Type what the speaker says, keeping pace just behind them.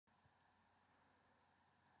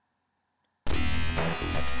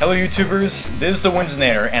Hello YouTubers, this is the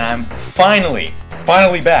Winslinator, and I'm finally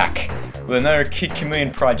back with another Kid Chameleon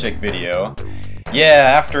project video.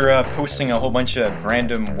 Yeah, after posting a whole bunch of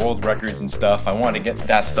random world records and stuff, I wanted to get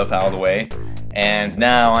that stuff out of the way. And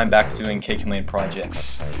now I'm back doing Kid Chameleon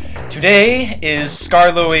projects. Today is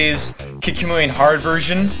Scarloey's Kid Chameleon Hard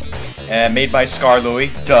version, made by Scarloey,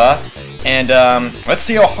 duh. And let's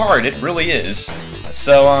see how hard it really is.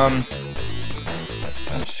 So,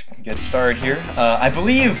 let's get started here. I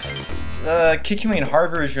believe Kid Chameleon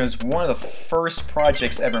Hard version was one of the first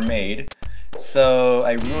projects ever made, so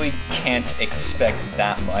I really can't expect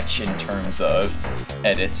that much in terms of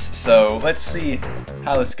edits. So let's see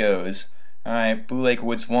how this goes. Alright, Blue Lake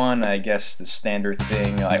Woods 1, I guess the standard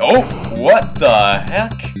thing. Like, oh, what the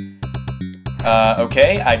heck?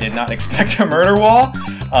 Okay, I did not expect a murder wall.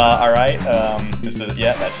 Alright,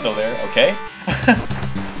 yeah, that's still there, okay.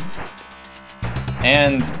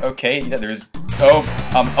 And, okay, yeah, there's,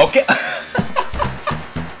 okay.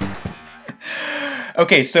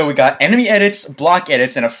 Okay, so we got enemy edits, block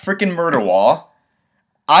edits, and a frickin' murder wall.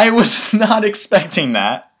 I was not expecting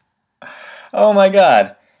that. Oh my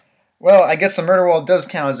god. Well, I guess the murder wall does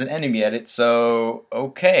count as an enemy edit, so,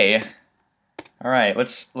 okay. Alright,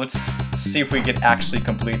 let's see if we can actually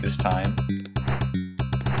complete this time.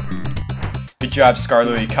 Good job,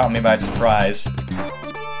 Scarloey, you caught me by surprise.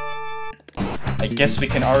 I guess we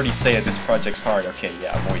can already say that this project's hard. Okay,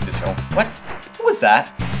 yeah, avoid this. Oh, what? What was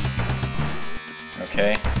that?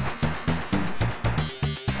 Okay.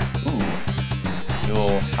 Ooh.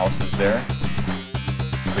 Little houses there.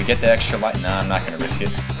 Can we get the extra light? Nah, I'm not gonna risk it.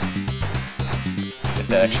 Get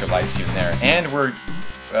the extra lights even there. And we're,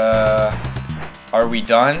 are we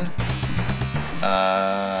done?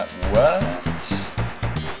 What?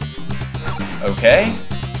 Okay.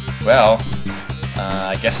 Well,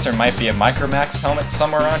 I guess there might be a Micromax helmet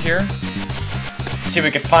somewhere around here. See if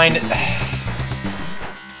we can find it.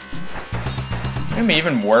 It would be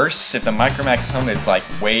even worse if the Micromax helmet is like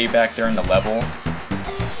way back there in the level.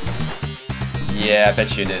 Yeah, I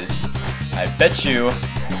bet you it is. I bet you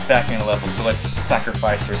it's back in the level, so let's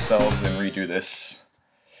sacrifice ourselves and redo this.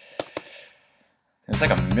 There's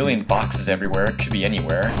like a million boxes everywhere. It could be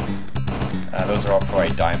anywhere. Those are all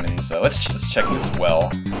probably diamonds. Let's check this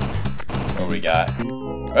well. What do we got?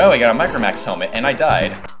 Well, we got a Micromax helmet, and I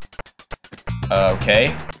died.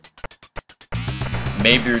 Okay.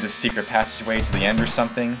 Maybe there's a secret passageway to the end or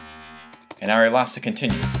something. And I already lost to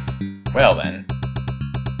continue. Well then.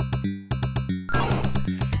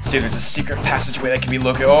 See if there's a secret passageway that can be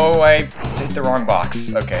located. Oh, I hit the wrong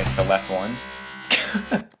box. Okay, it's the left one.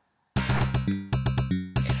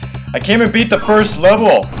 I came and beat the first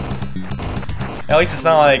level! At least it's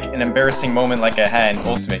not like an embarrassing moment like I had in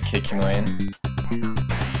Ultimate Kid Chameleon.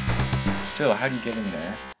 Still, how do you get in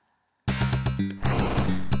there?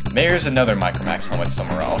 Maybe there's another Micromax helmet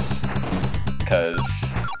somewhere else. Because,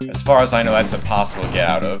 as far as I know, that's impossible to get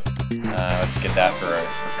out of. Let's get that for a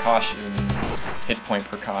precaution. Hit point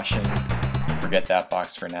precaution. Forget that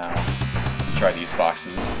box for now. Let's try these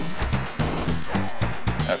boxes.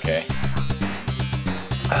 Okay.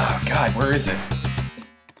 Oh god, where is it?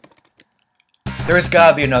 There's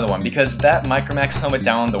gotta be another one, because that Micromax helmet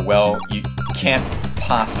down the well, you can't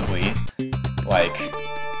possibly, like,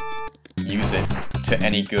 use it to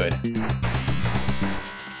any good.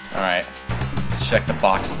 Alright, let's check the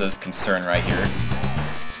boxes of concern right here.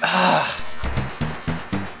 Ah!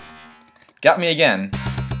 Got me again.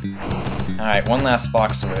 Alright, one last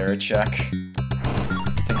box over there to check.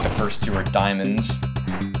 I think the first two are diamonds. Is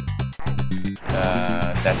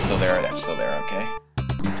that still there? That's still there, okay.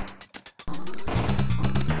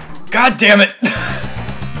 God damn it!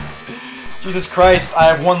 Jesus Christ, I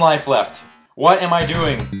have one life left. What am I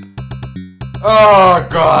doing? Oh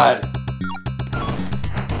god!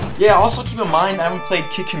 Yeah, also keep in mind, I haven't played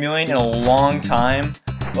Kid Chameleon in a long time.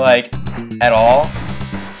 Like, at all.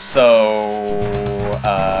 So,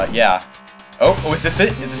 yeah. Oh, is this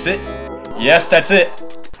it? Is this it? Yes, that's it!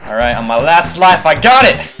 Alright, on my last life, I got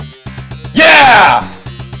it! Yeah!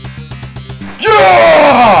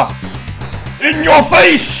 Yeah! In your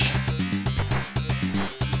face!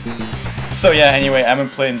 So yeah, anyway, I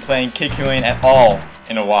haven't been playing Kid Chameleon at all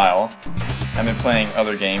in a while. I've been playing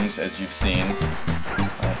other games, as you've seen.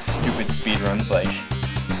 Stupid speedruns like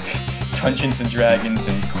Dungeons and Dragons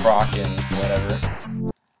and Croc and whatever.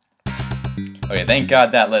 Okay, thank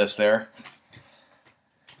God that led us there.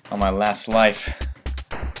 On my last life.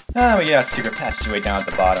 Ah, we got a secret passageway down at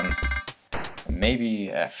the bottom.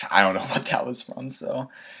 Maybe, I don't know what that was from, so.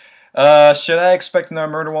 Should I expect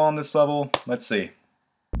another murder wall on this level? Let's see.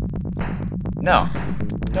 No.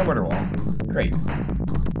 No murder wall. Great.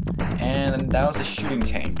 And that was a shooting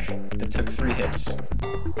tank that took 3 hits.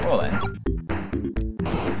 Well then.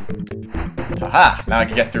 Haha! Now I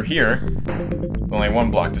can get through here. Only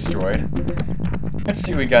 1 block destroyed. Let's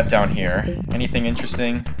see what we got down here. Anything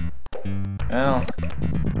interesting? Well,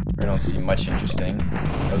 we don't see much interesting.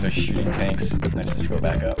 Those are shooting tanks. Let's just go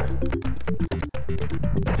back up.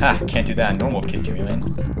 Ha! Can't do that in normal Kid Chameleon.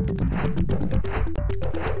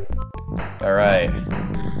 Alright.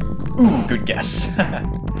 Ooh, good guess.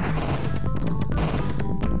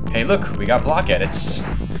 Hey look, we got block edits.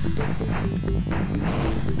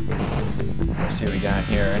 Let's see what we got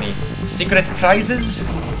here. Any secret prizes?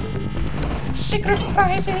 Secret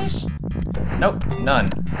prizes? Nope, none.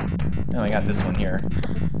 No, I got this one here.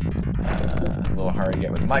 A little hard to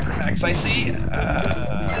get with micromax, I see.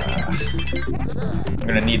 I'm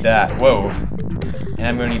gonna need that. Whoa. And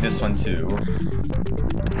I'm gonna need this one too.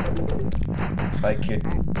 If I could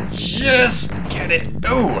just get it.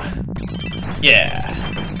 Oh! Yeah.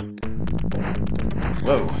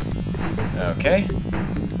 Whoa. Okay.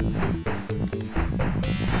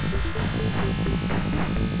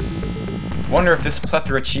 Wonder if this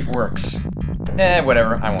plethora cheat works.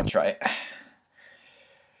 Whatever, I won't try it.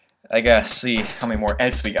 I gotta see how many more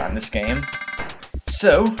edits we got in this game.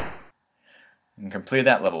 So, we can complete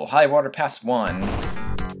that level. High water pass 1.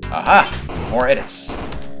 Aha! More edits.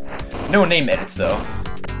 No name edits, though.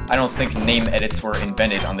 I don't think name edits were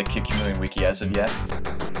invented on the Kid Chameleon wiki as of yet.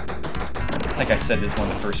 Like I said, this is one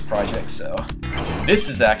of the first projects, so... This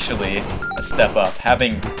is actually a step up,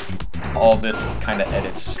 having all this kind of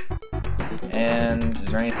edits. And is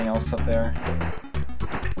there anything else up there?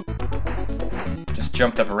 Just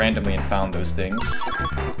jumped up randomly and found those things.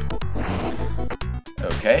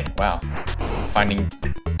 Okay, wow. Finding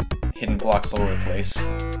hidden blocks all over the place.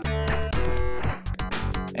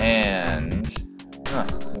 And... huh,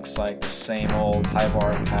 looks like the same old high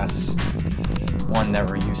bar pass 1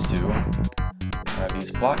 never used to. Are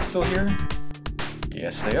these blocks still here?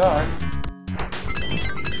 Yes, they are.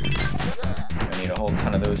 I need a whole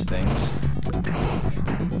ton of those things.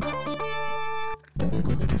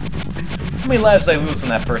 How many lives did I lose on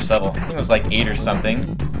that first level? I think it was like 8 or something.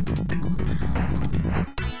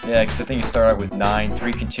 Yeah, because I think you start out with 9,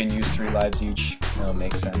 3 continues, 3 lives each. That'll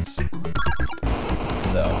make sense.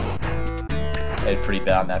 So, I did pretty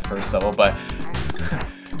bad on that first level, but...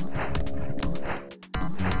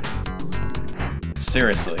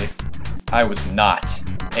 seriously, I was not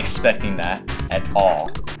expecting that at all.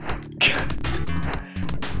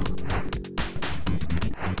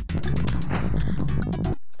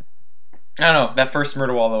 I don't know, that first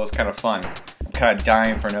murder wall though was kind of fun. I'm kind of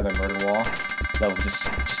dying for another murder wall. Level just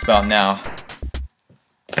about now.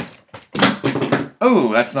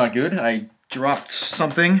 Oh, that's not good. I dropped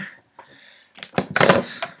something.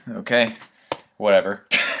 Okay, whatever.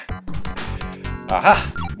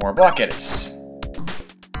 Aha, more block edits.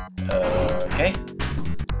 Okay.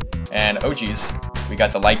 And oh geez, we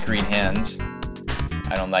got the light green hands.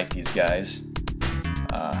 I don't like these guys.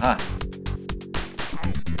 Uh-huh.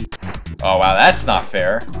 Oh wow, that's not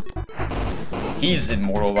fair. He's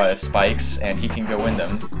immortal by the spikes, and he can go in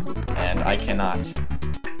them, and I cannot.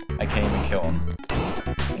 I can't even kill him.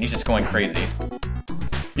 And he's just going crazy.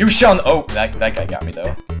 You shall oh, that guy got me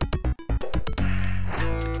though.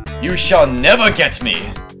 You shall never get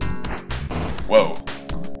me! Whoa.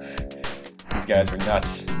 These guys are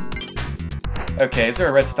nuts. Okay, is there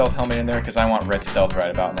a red stealth helmet in there? Because I want red stealth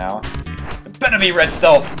right about now. It better be red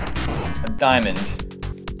stealth! A diamond.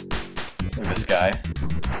 Look at this guy.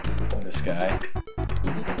 Look at this guy.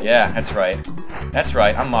 Yeah, that's right. That's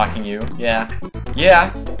right, I'm mocking you. Yeah.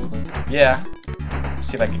 Yeah! Yeah. Let's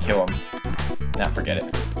see if I can kill him. Nah, forget it.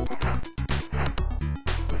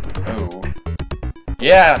 Oh.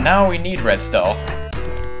 Yeah, now we need red stealth.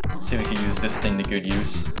 Let's see if we can use this thing to good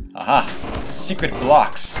use. Aha! Secret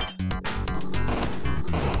blocks!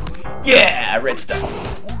 Yeah! Red stealth!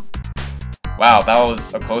 Wow, that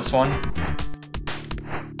was a close one.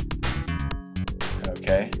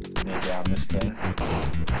 Okay, need down this thing.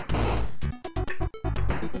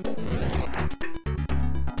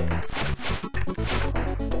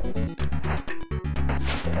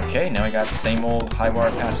 Okay, now we got the same old high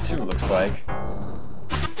bar pass 2, looks like.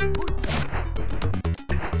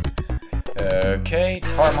 Okay,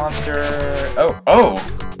 tar monster. Oh!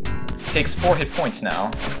 Takes 4 hit points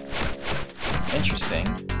now. Interesting.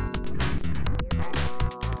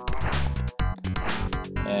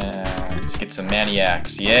 And let's get some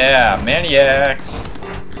maniacs. Yeah, maniacs!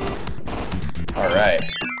 Alright.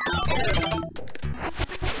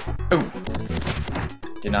 Ooh!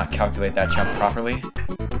 Did not calculate that jump properly.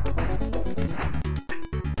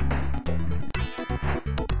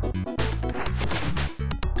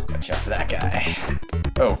 Watch out for that guy.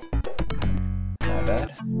 Oh. Not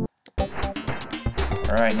bad.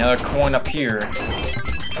 Alright, another coin up here.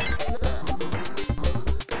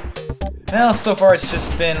 Well, so far it's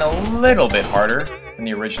just been a little bit harder than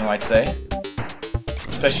the original, I'd say.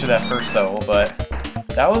 Especially that first level, but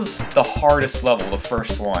that was the hardest level, the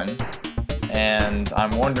first one. And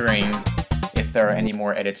I'm wondering if there are any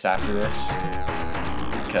more edits after this.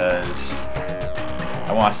 Because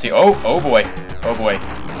I want to see... Oh boy. Oh boy.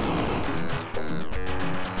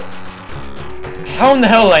 How in the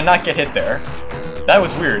hell did I not get hit there? That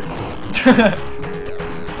was weird.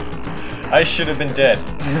 I should have been dead.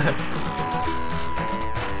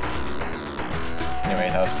 Anyway,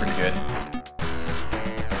 that was pretty good.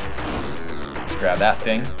 Let's grab that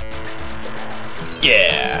thing.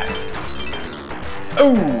 Yeah!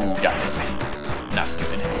 Oh, got it. Not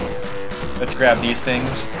good. Let's grab these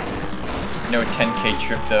things. No 10k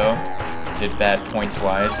trip though. Did bad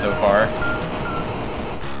points-wise so far.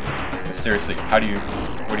 But seriously, what do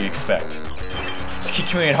you expect? It's Kid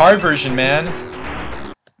Chameleon Hard version, man!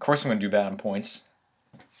 Of course I'm gonna do bad on points.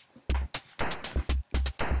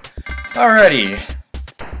 Alrighty.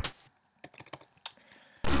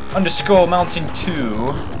 Underskull Mountain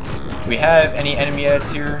 2. We have any enemy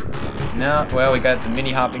edits here? No, well, we got the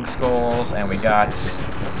mini hopping skulls, and we got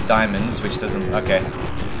diamonds, which doesn't... Okay.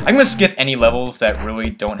 I'm gonna skip any levels that really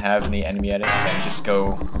don't have any enemy edits and just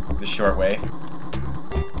go the short way.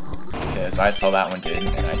 Because I saw that one did,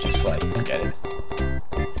 and I just, like, forget it.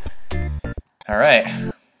 Alright.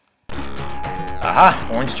 Aha!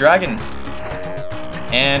 Orange Dragon!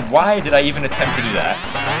 And why did I even attempt to do that?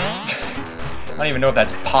 I don't even know if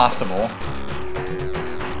that's possible.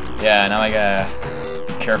 Yeah, now I gotta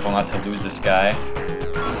be careful not to lose this guy.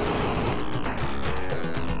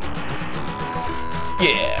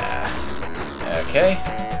 Yeah. Okay.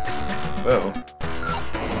 Whoa.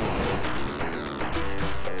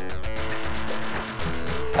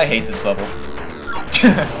 I hate this level.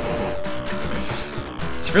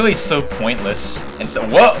 It's really so pointless. And so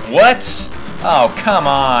what? Oh, come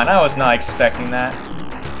on. I was not expecting that.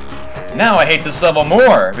 Now I hate this level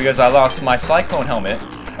more because I lost my cyclone helmet.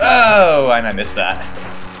 Oh, and I missed that.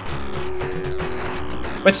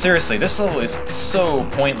 But seriously, this level is so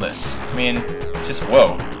pointless. I mean, just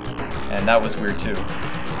whoa. And that was weird too.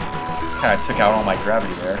 Kind of took out all my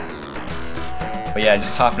gravity there. But yeah,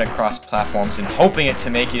 just hopping across platforms and hoping it to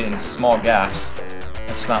make it in small gaps.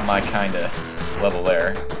 That's not my kind of level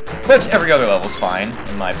there. But every other level's fine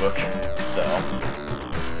in my book. So,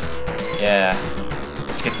 yeah.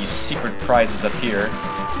 Let's get these secret prizes up here.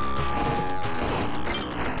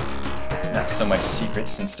 Not so much secret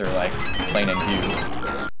since they're like plain in view.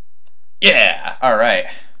 Yeah! Alright.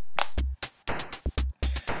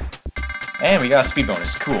 And we got a speed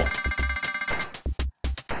bonus. Cool.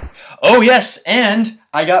 Oh yes! And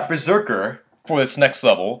I got Berserker for this next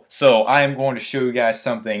level. So I am going to show you guys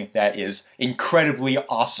something that is incredibly,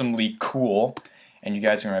 awesomely cool. And you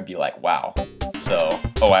guys are going to be like, wow. So,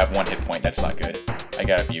 oh, I have 1 hit point. That's not good. I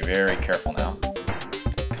gotta be very careful now.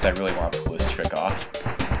 Because I really want to pull this trick off.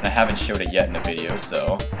 And I haven't showed it yet in the video,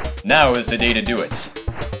 so now is the day to do it.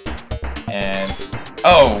 And,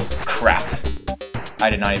 oh, crap. I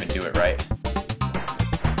did not even do it right.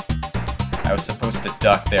 I was supposed to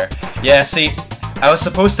duck there. Yeah, see, I was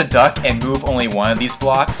supposed to duck and move only one of these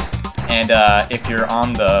blocks. And if you're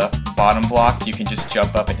on the bottom block, you can just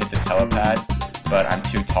jump up and hit the telepad. But I'm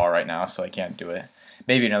too tall right now, so I can't do it.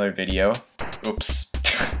 Maybe another video. Oops.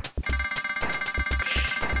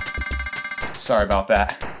 Sorry about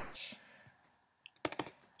that.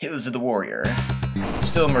 Heroes of the Warrior.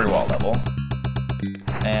 Still a murder wall level.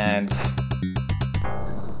 And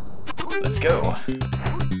let's go.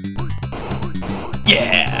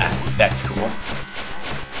 Yeah! That's cool.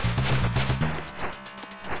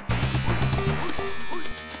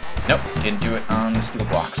 Nope, didn't do it on the steel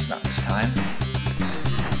blocks, not this time.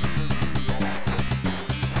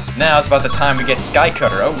 Now it's about the time we get Sky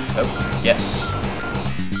Cutter. Oh, yes.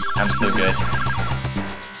 I'm still good.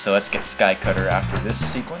 So let's get Sky Cutter after this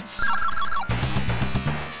sequence.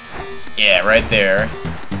 Yeah, right there.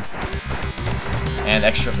 And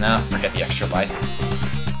extra, no, forget the extra life.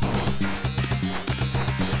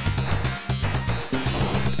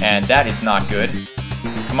 And that is not good.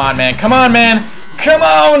 Come on, man, come on, man! Come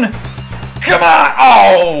on! Come on!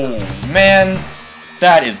 Oh, man.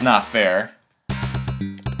 That is not fair.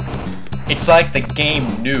 It's like the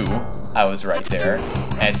game knew I was right there,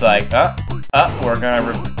 and it's like, we're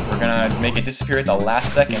gonna make it disappear at the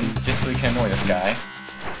last second just so we can annoy this guy.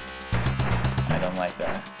 I don't like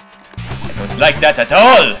that. I don't like that at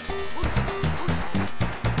all.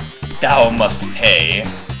 Thou must pay.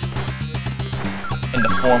 in the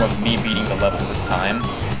form of me beating the level this time.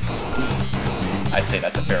 I'd say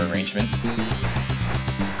that's a fair arrangement.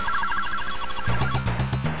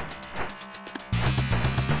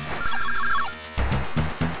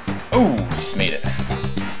 Ooh, just made it.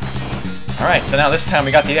 Alright, so now this time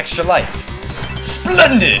we got the extra life.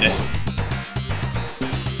 Splendid!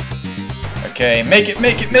 Okay, make it,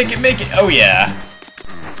 make it, make it, make it! Oh yeah!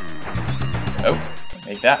 Oh,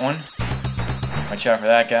 make that one. Watch out for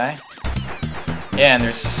that guy. Yeah, and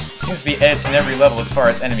there's seems to be edits in every level as far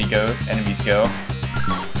as enemies go.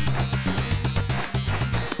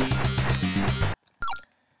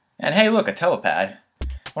 And hey, look, a telepad.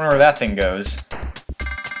 Wonder where that thing goes.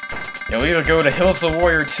 You'll either go to Hills of the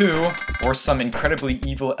Warrior 2, or some incredibly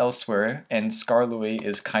evil elsewhere, and Skarloey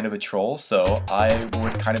is kind of a troll, so I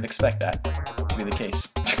would kind of expect that to be the case.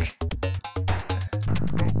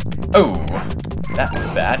 Oh, that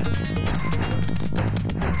was bad.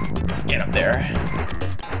 Get up there.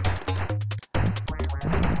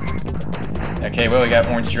 Okay, well, we got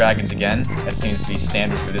orange dragons again. That seems to be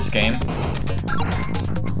standard for this game.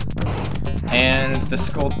 And the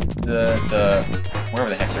whatever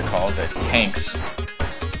the heck they're called, the tanks.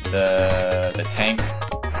 The tank.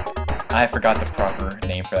 I forgot the proper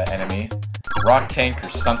name for that enemy. Rock tank or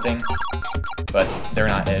something. But they're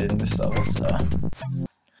not edited in this level, so.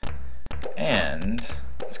 And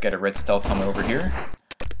let's get a red stealth helmet over here.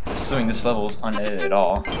 Assuming this level is unedited at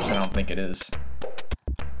all, which I don't think it is.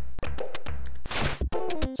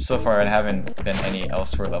 So far, I haven't been any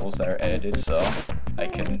elsewhere levels that are edited, so I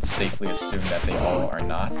can safely assume that they all are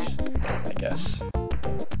not, I guess.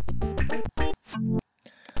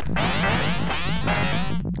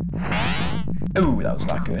 Ooh, that was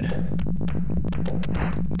not good.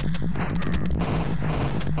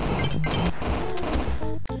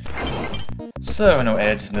 So, no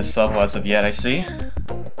edits in this level as of yet, I see.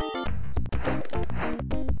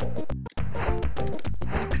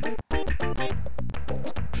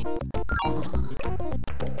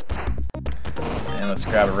 And let's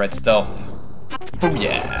grab a red stealth. Oh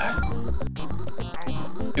yeah!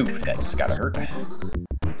 Ooh, that's gotta hurt.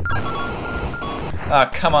 Ah,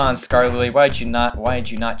 come on, Skarloey, why did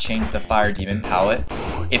you not change the fire demon palette?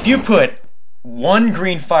 If you put one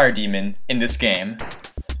green fire demon in this game,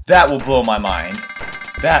 that will blow my mind.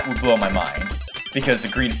 That would blow my mind. Because the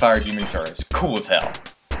green fire demons are as cool as hell.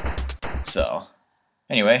 So,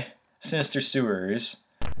 anyway, Sinister Sewers.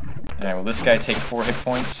 Alright, will this guy take 4 hit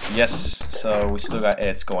points? Yes, so we still got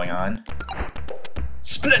edits going on.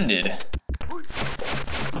 Splendid!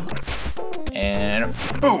 And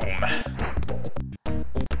boom!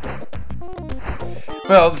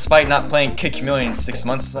 Well, despite not playing Kid Chameleon in 6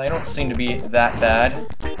 months, I don't seem to be that bad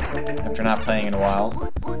after not playing in a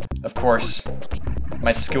while. Of course,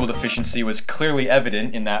 my skill deficiency was clearly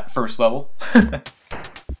evident in that first level.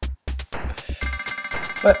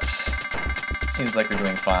 But, seems like we're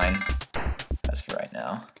doing fine, as for right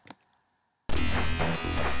now.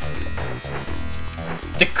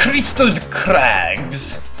 The Crystal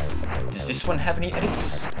Crags! Does this one have any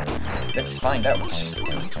edits? Let's find out.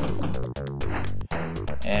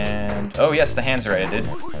 And, oh yes, the hands are edited.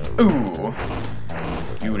 Ooh!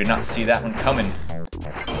 You did not see that one coming.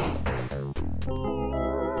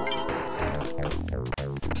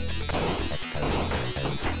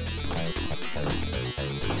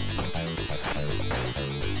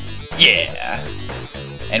 Yeah!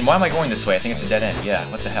 And why am I going this way? I think it's a dead end. Yeah,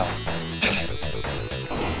 what the hell?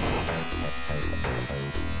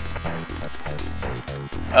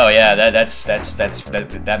 Oh yeah,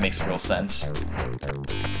 that makes real sense.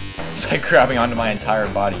 It's like grabbing onto my entire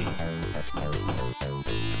body.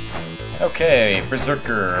 Okay,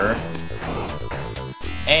 Berserker.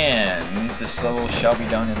 And this level shall be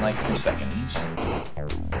done in like 3 seconds.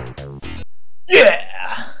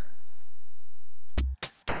 Yeah!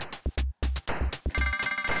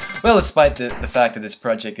 Well, despite the fact that this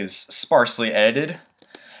project is sparsely edited,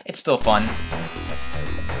 it's still fun.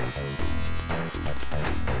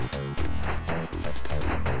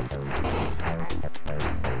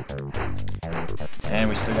 And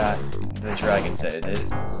we still got the dragons edited.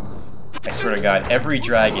 I swear to God, every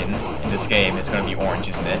dragon in this game is going to be orange,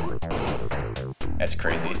 isn't it? That's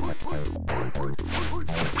crazy.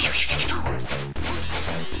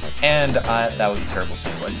 And that was a terrible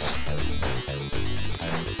sequence.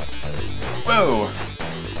 Whoa!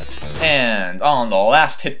 And on the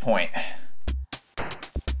last hit point.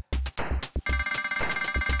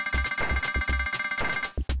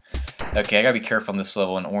 Okay, I gotta be careful on this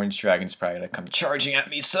level, and orange dragon's probably gonna come charging at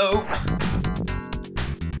me, so...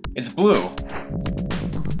 It's blue.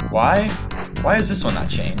 Why? Why is this one not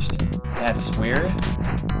changed? That's weird.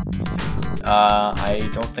 I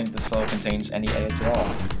don't think this level contains any edits at all.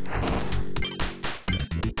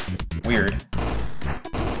 Weird.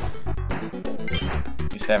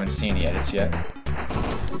 At least I haven't seen the edits yet.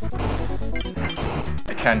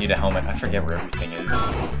 I kinda need a helmet. I forget where everything is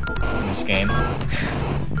in this game.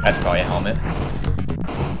 That's probably a helmet.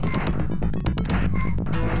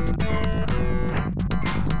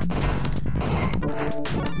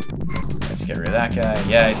 Let's get rid of that guy.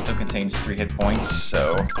 Yeah, he still contains 3 hit points,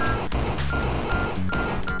 so...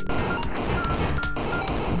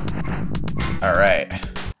 Alright.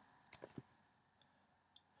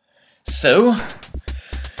 So...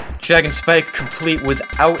 Dragon Spike complete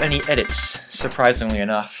without any edits, surprisingly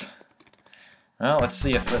enough. Well, let's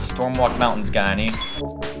see if the Stormwalk Mountains got any.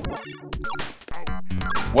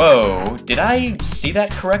 Whoa, did I see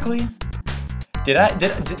that correctly?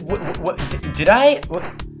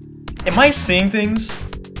 Am I seeing things?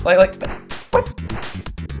 Like, what?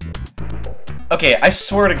 Okay, I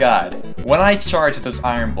swear to God, when I charged at those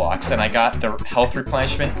iron blocks and I got the health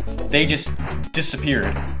replenishment, they just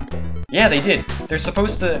disappeared. Yeah, they did. They're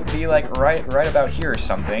supposed to be like right about here or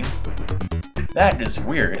something. That is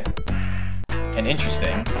weird. And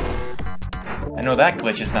interesting. I know that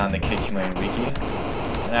glitch is not in the Kid Chameleon wiki. I'm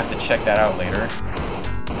gonna have to check that out later.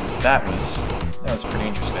 That was pretty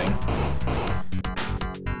interesting.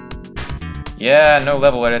 Yeah, no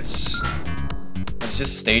level edits. It's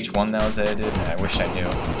just stage 1 that was edited, and I wish I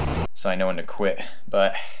knew. So I know when to quit.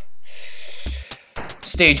 But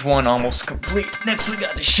stage 1 almost complete. Next we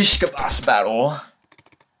got the Shishka boss battle.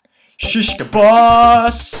 Shishka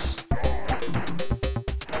boss!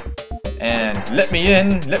 And let me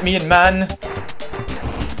in, man.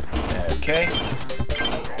 Okay.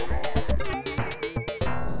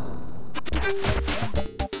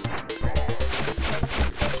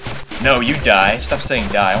 No, you die. Stop saying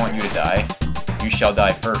die. I want you to die. You shall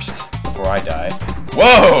die first before I die.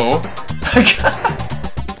 Whoa!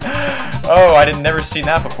 Oh, I didn't never seen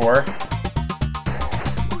that before.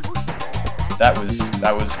 That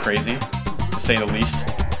was crazy, to say the least.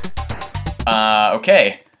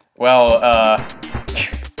 Okay. Well,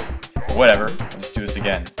 whatever. Let's do this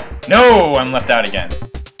again. No! I'm left out again.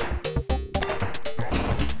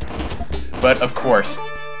 But, of course,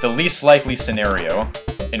 the least likely scenario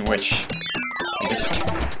in which you just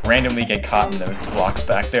randomly get caught in those blocks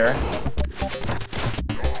back there.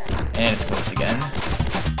 And it's close again.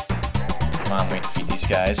 Come on, wait to feed these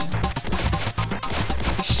guys.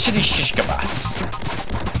 Shitty shishkabas.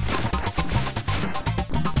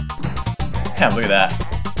 Yeah, look at that.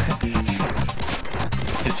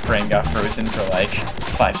 His frame got frozen for like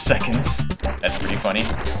 5 seconds. That's pretty funny.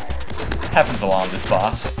 Happens a lot on this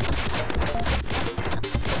boss.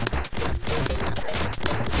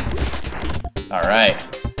 Alright.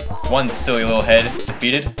 1 silly little head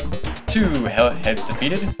defeated. 2 heads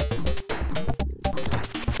defeated.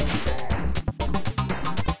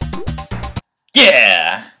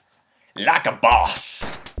 Yeah! Like a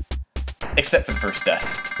boss. Except for the first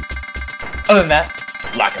death. Other than that,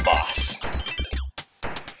 like a boss.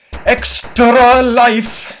 Extra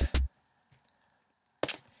life!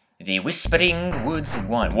 The Whispering Woods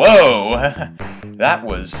 1. Whoa! That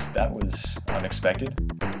was unexpected.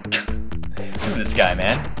 Look at this guy,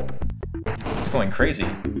 man. He's going crazy.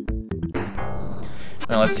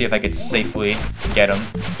 Now let's see if I could safely get him.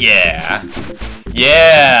 Yeah!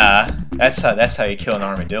 Yeah! That's how you kill an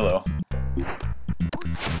armadillo.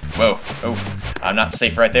 Whoa. Oh, I'm not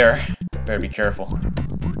safe right there. Better be careful.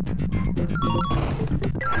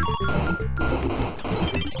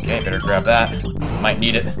 Okay, better grab that. Might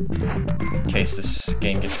need it. In case this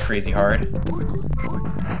game gets crazy hard.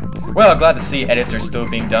 Well, glad to see edits are still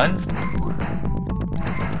being done.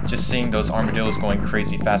 Just seeing those armadillos going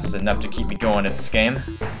crazy fast is enough to keep me going at this game.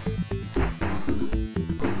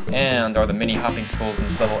 And are the mini hopping skulls in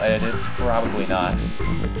this level edited? Probably not.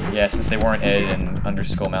 Yeah, since they weren't edited in Under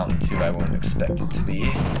Skull Mountain 2, I wouldn't expect it to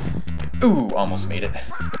be. Ooh, almost made it.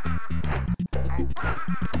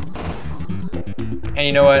 And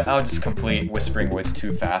you know what? I'll just complete Whispering Woods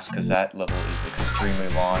 2 fast, because that level is extremely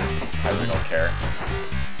long. I really don't care.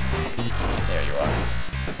 There you are.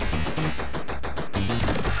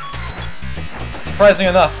 Surprising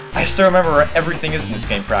enough, I still remember where everything is in this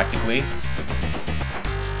game, practically.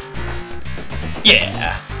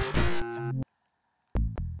 Yeah!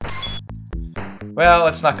 Well,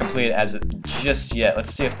 let's not complete it as just yet.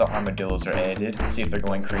 Let's see if the armadillos are edited. Let's see if they're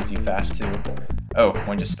going crazy fast, too. Oh,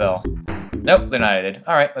 one just fell. Nope, they're not edited.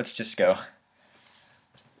 Alright, let's just go.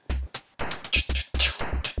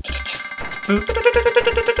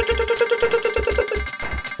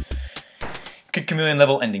 Kid Chameleon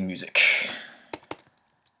level ending music.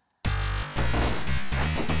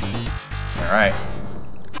 Alright.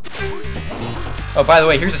 Oh, by the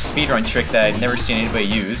way, here's a speedrun trick that I've never seen anybody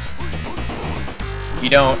use. You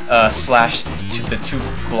don't slash the 2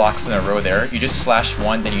 blocks in a row there. You just slash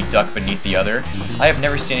one, then you duck beneath the other. I have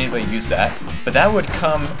never seen anybody use that, but that would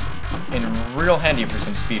come in real handy for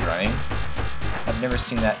some speedrunning. I've never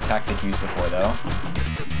seen that tactic used before, though.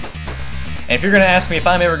 And if you're going to ask me if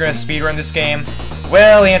I'm ever going to speedrun this game,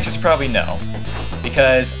 well, the answer is probably no.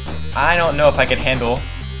 Because I don't know if I could handle,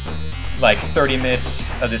 like, 30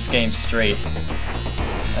 minutes of this game straight.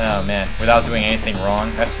 Oh man, without doing anything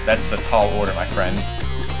wrong. That's a tall order, my friend.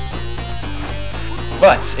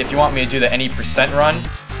 But, if you want me to do the any percent run,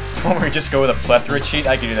 where we just go with a plethora cheat,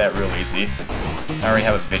 I can do that real easy. I already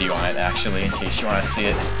have a video on it, actually, in case you want to see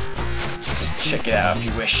it. Just check it out if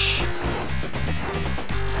you wish.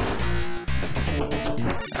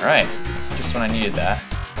 Alright, just when I needed that.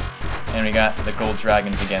 And we got the gold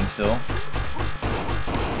dragons again still.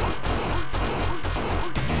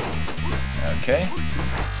 Okay.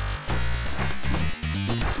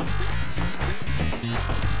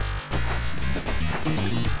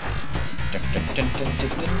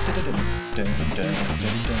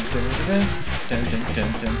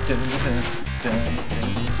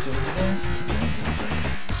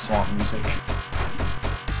 Swamp music.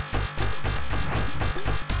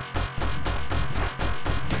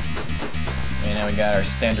 And now we got our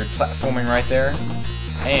standard platforming right there.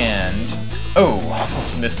 And... oh,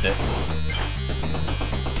 almost missed it.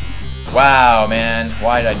 Wow, man.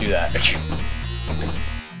 Why did I do that?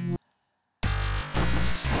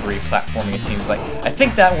 It's 3 platforming, it seems like. I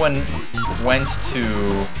think that one went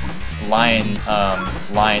to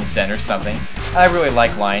Lion's Den or something. I really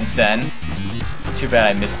like Lion's Den. Too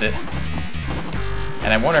bad I missed it.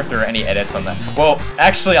 And I wonder if there are any edits on that. Well,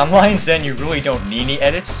 actually, on Lion's Den, you really don't need any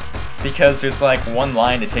edits, because there's like one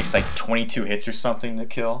line that takes like 22 hits or something to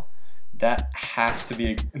kill. That has to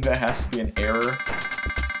be an error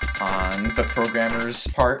on the programmer's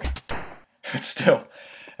part. But still,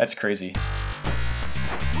 that's crazy.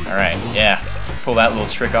 Alright, yeah. Pull that little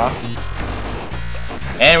trick off.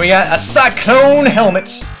 And we got a cyclone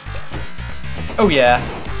helmet! Oh yeah.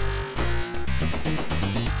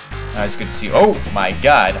 That's good to see. Oh my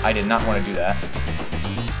god, I did not want to do that.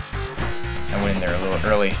 I went in there a little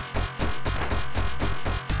early.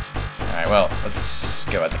 Alright, well, let's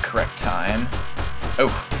go at the correct time.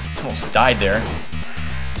 Oh, almost died there.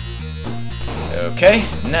 Okay,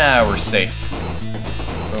 now we're safe.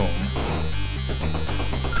 Boom.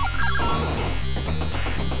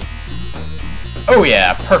 Oh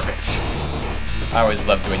yeah, perfect. I always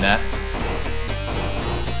love doing that.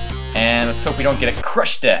 And let's hope we don't get a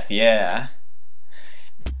crush death, yeah.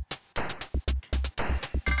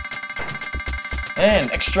 And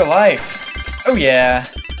extra life. Oh yeah.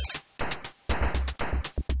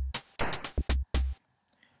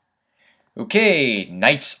 Okay,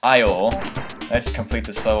 Knight's Isle. Let's complete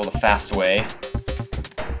this level the fast way.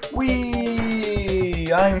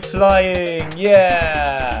 Whee! I'm flying!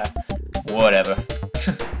 Yeah! Whatever.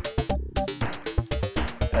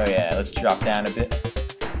 Oh yeah, let's drop down a bit.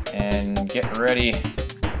 And get ready.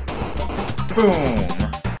 Boom!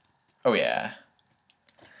 Oh yeah.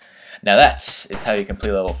 Now that is how you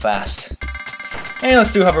complete a level fast. And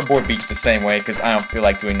let's do Hoverboard Beach the same way, because I don't feel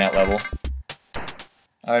like doing that level.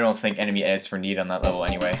 I don't think enemy edits were needed on that level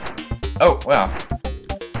anyway. Oh, wow.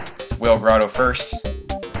 It's Whale Grotto first.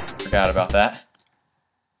 Forgot about that.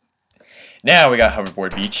 Now we got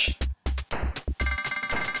Hoverboard Beach.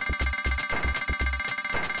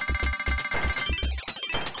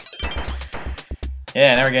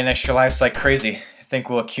 Yeah, now we're getting extra lives like crazy. I think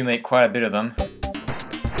we'll accumulate quite a bit of them.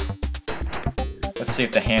 Let's see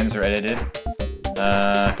if the hands are edited.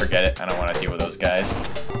 Forget it. I don't want to deal with those guys.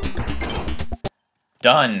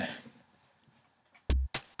 Done!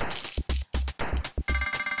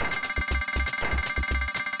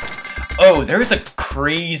 Oh, there's a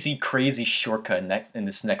crazy, crazy shortcut in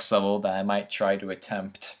this next level that I might try to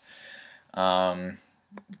attempt.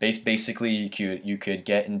 Basically, you could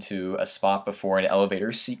get into a spot before an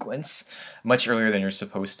elevator sequence much earlier than you're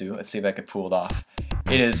supposed to. Let's see if I could pull it off.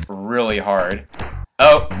 It is really hard.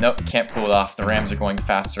 Oh, nope, can't pull it off. The rams are going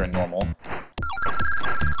faster than normal.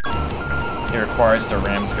 It requires the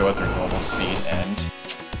rams go at their normal speed, and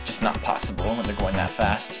just not possible when they're going that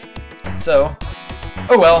fast. So,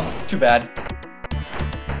 oh well, too bad.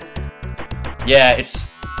 Yeah, it's...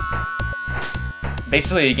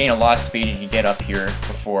 basically, you gain a lot of speed and you get up here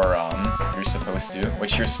before you're supposed to,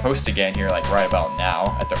 which you're supposed to get here like right about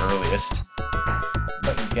now, at the earliest.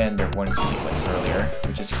 But again, there one sequence earlier,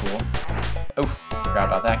 which is cool. Oh, forgot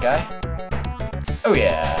about that guy. Oh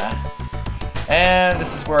yeah. And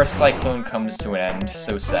this is where our cyclone comes to an end.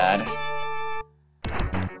 So sad.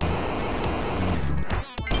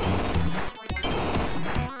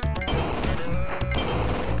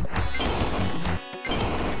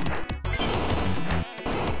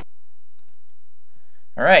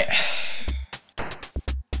 Alright.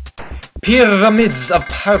 Pyramids of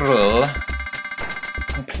Pearl.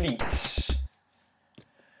 Complete.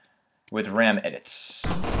 With RAM edits.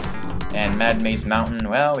 And Mad Maze Mountain,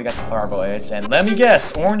 well, we got the Fireball edits. And let me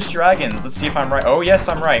guess, Orange Dragons. Let's see if I'm right. Oh, yes,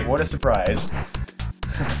 I'm right. What a surprise.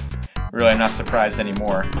 Really, I'm not surprised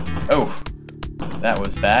anymore. Oh, that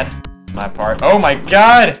was bad. My part. Oh my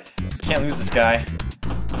god! Can't lose this guy.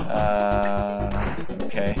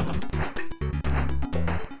 Okay.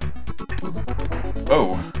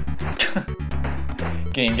 Oh.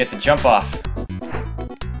 Can't even get the jump off.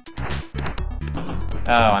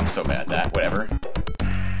 Oh, I'm so bad at that. Whatever.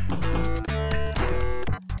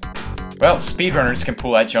 Well, speedrunners can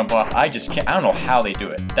pull that jump off. I just can't. I don't know how they do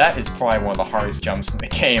it. That is probably one of the hardest jumps in the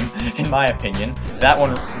game, in my opinion. That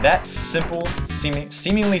one, that simple,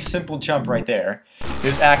 seemingly simple jump right there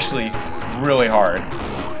is actually really hard.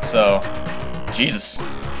 So, Jesus.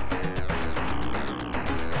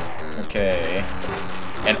 Okay.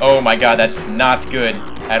 And oh my god, that's not good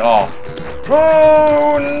at all.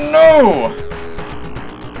 Oh no!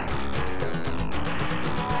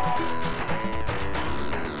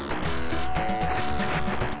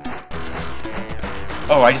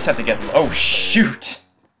 Oh, I just have to get... Oh, shoot!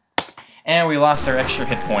 And we lost our extra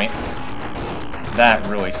hit point. That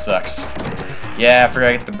really sucks. Yeah, I forgot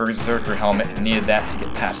to get the Berserker helmet. Needed that to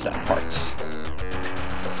get past that part.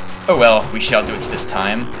 Oh well, we shall do it this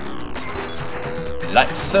time.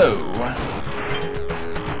 Like so.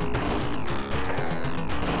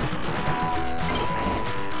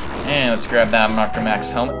 And let's grab that Marker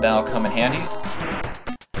Max helmet. That'll come in handy.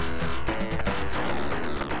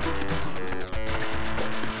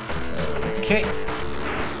 Okay.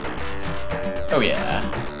 Oh yeah.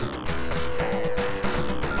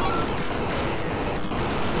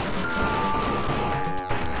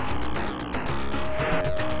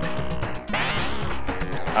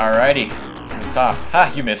 Alrighty, to the top.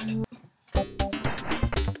 Ha, you missed.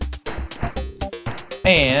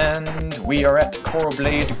 And we are at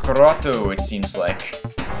Coralblade Grotto, it seems like.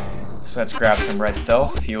 So let's grab some red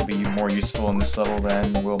stealth. He'll be more useful in this level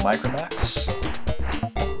than will Micromax.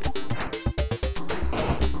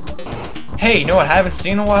 Hey, you know what I haven't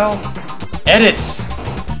seen in a while? Edits!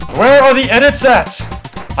 Where are the edits at?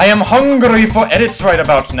 I am hungry for edits right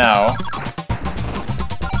about now.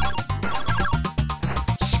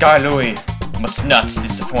 Skarloey must not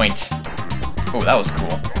disappoint. Oh, that was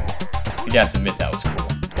cool. You'd have to admit that was cool.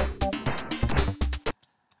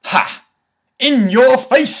 Ha! In your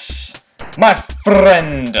face, my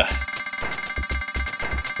friend!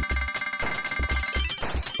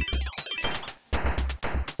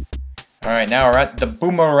 Alright, now we're at the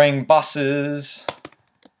boomerang bosses.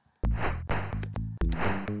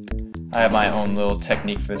 I have my own little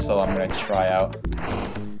technique for this, so I'm gonna try out.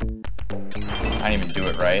 I didn't even do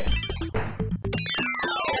it right.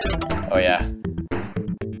 Oh yeah.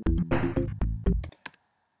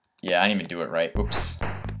 Yeah, I didn't even do it right. Oops.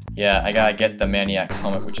 Yeah, I gotta get the Maniac's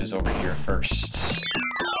helmet, which is over here first.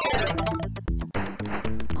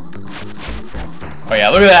 Oh yeah,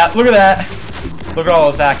 look at that! Look at that! Look at all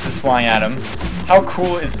those axes flying at him. How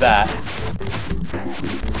cool is that?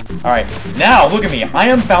 Alright, now look at me. I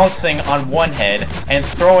am bouncing on one head and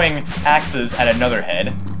throwing axes at another head.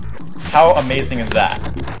 How amazing is that?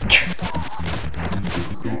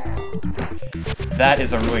 That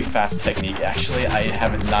is a really fast technique, actually. I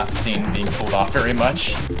have not seen being pulled off very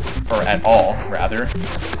much. Or at all, rather.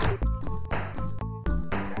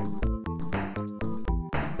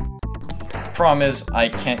 Problem is, I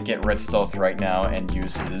can't get red stealth right now and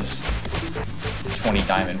use his 20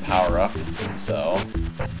 diamond power-up, so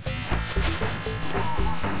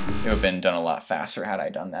it would have been done a lot faster had I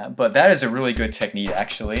done that. But that is a really good technique,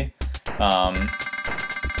 actually.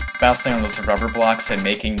 Bouncing on those rubber blocks and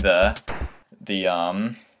making the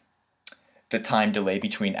time delay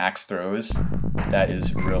between axe throws, that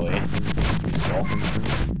is really useful.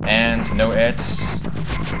 And no edits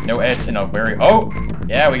in a very... Oh!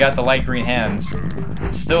 Yeah, we got the light green hands.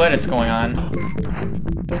 Still edits going on.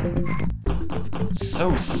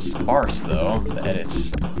 So sparse, though, the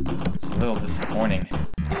edits. It's a little disappointing.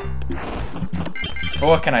 But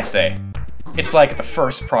what can I say? It's like the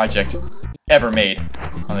first project ever made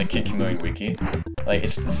on the Kid Chameleon Wiki. Like,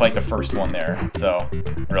 it's like the first one there, so,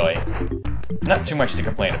 really. Not too much to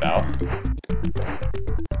complain about.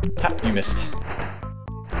 Ha, you missed.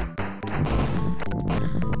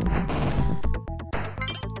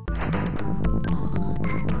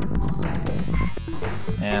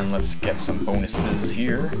 and let's get some bonuses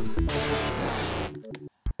here.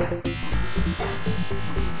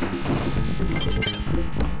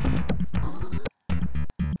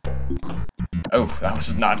 Oh, that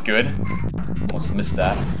was not good. Almost missed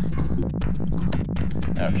that.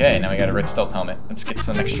 Okay, now we got a red stealth helmet. Let's get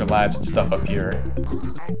some extra lives and stuff up here.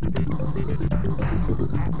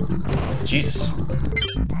 Jesus.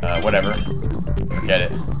 Whatever. Forget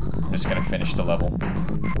it. I'm just gonna finish the level.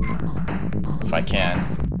 If I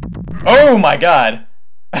can. Oh my god!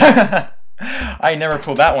 I never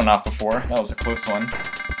pulled that one off before. That was a close one.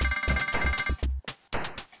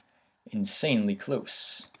 Insanely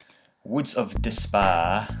close. Woods of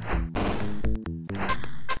Despair.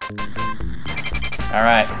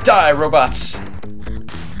 Alright, die, robots!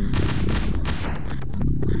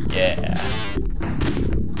 Yeah.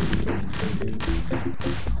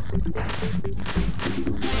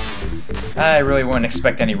 I really wouldn't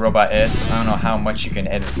expect any robot edits. I don't know how much you can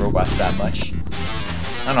edit robots that much.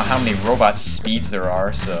 I don't know how many robot speeds there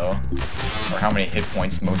are, so... or how many hit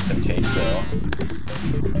points most of them take, so...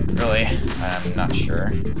 really, I'm not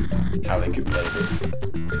sure how they could be edited.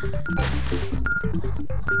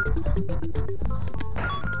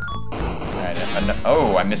 Alright,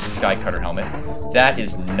 oh, I missed the Sky Cutter helmet. That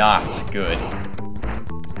is not good.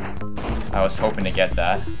 I was hoping to get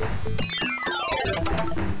that.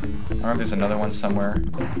 I don't know if there's another one somewhere.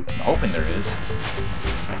 I'm hoping there is.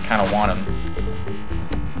 I kind of want him.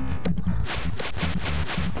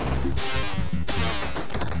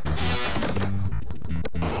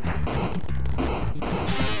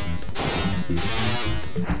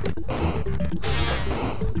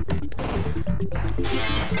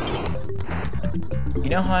 You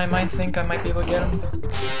know how I might think I might be able to get him?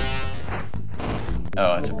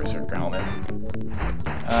 Oh, it's a Berserker helmet.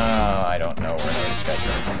 Oh, I don't know where the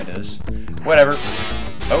Skydragon helmet is. Whatever.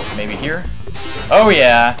 Oh, maybe here? Oh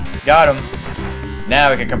yeah! Got him! Now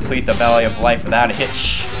we can complete the Valley of Life without a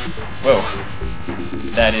hitch. Whoa.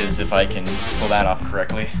 That is, if I can pull that off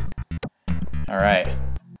correctly. Alright.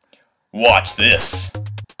 Watch this!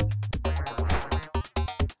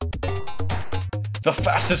 The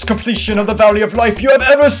fastest completion of the Valley of Life you have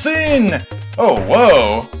ever seen! Oh,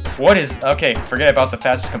 whoa! What is... okay, forget about the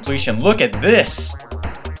fastest completion. Look at this!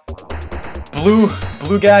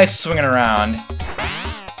 Blue guys swinging around.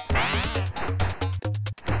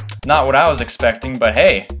 Not what I was expecting, but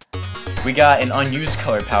hey, we got an unused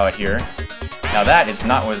color palette here. Now that is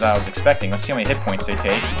not what I was expecting. Let's see how many hit points they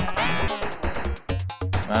take.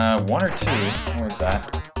 1 or 2. What was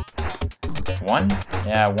that? 1?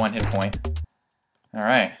 Yeah, 1 hit point.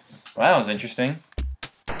 Alright. Well, that was interesting.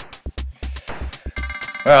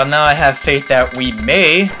 Well, now I have faith that we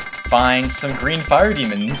may find some green fire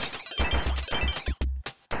demons.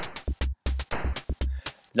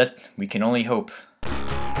 We can only hope.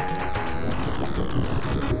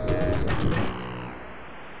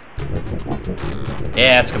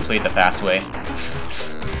 Yeah, let's complete the fast way.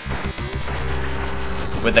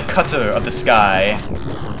 With the cutter of the sky.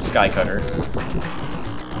 Sky cutter.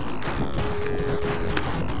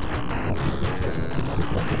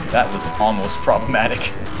 That was almost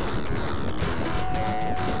problematic.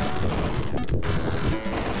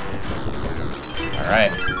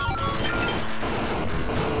 Alright.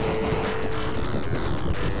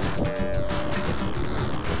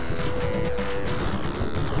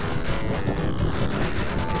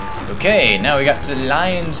 Okay, now we got to the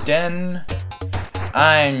Lion's Den.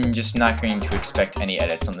 I'm just not going to expect any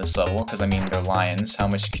edits on this level, because I mean, they're lions. How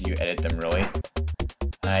much could you edit them, really?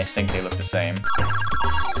 I think they look the same.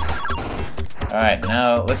 Alright,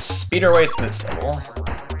 now let's speed our way through this level.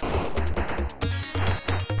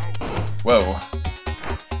 Whoa.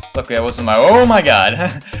 Luckily that wasn't my... oh my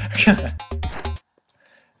god!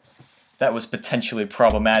 That was potentially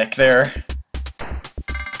problematic there.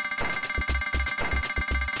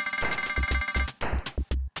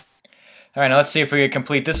 Alright, now let's see if we can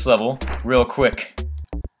complete this level real quick.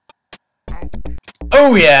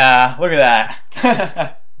 Oh yeah! Look at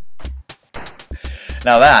that!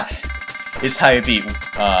 Now that is how you beat,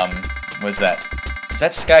 what is that? Is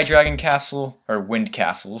that Sky Dragon Castle? Or Wind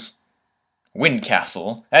Castles? Wind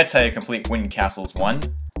Castle. That's how you complete Wind Castles 1.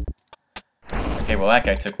 Okay, well that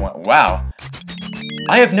guy took one. Wow.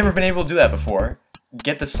 I have never been able to do that before.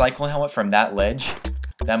 Get the cyclone helmet from that ledge.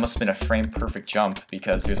 That must have been a frame-perfect jump,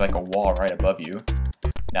 because there's like a wall right above you.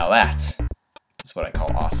 Now that is what I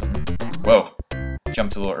call awesome. Whoa.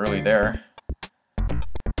 Jumped a little early there.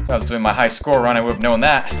 If I was doing my high score run, I would have known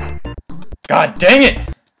that. God dang it!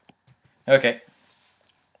 Okay.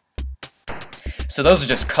 So those are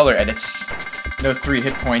just color edits. No 3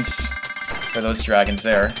 hit points for those dragons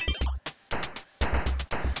there.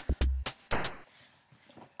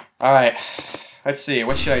 Alright, let's see,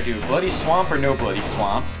 what should I do? Bloody Swamp or no Bloody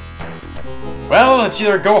Swamp? Well, it's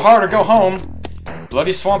either go hard or go home.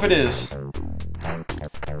 Bloody Swamp it is.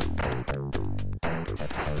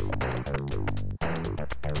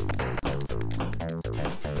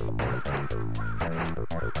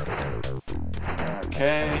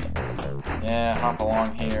 Okay. Yeah, hop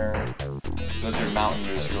along here. Lizard Mountain,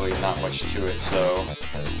 there's really not much to it, so...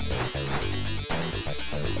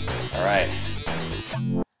 Alright.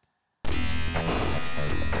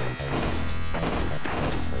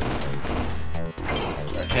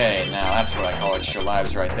 Okay, now that's what I call extra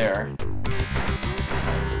lives right there.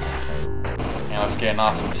 And let's get an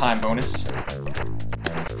awesome time bonus.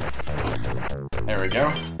 There we go.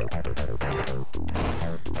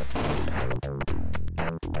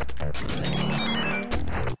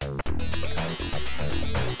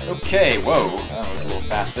 Okay, whoa, that was a little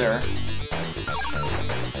fast there.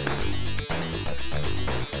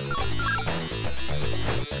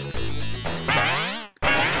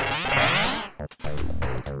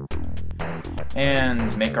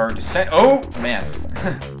 And make our descent. Oh, man.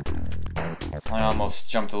 I almost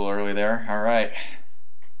jumped a little early there. Alright.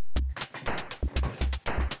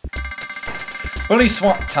 Bloody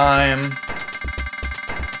Swamp time.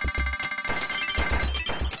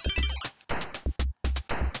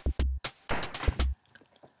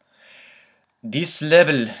 This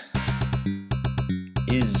level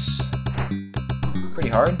is pretty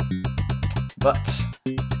hard, but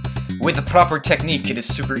with the proper technique, it is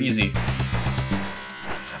super easy.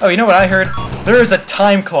 Oh, you know what I heard? There is a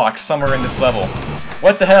time clock somewhere in this level.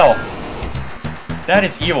 What the hell? That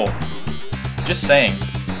is evil. Just saying.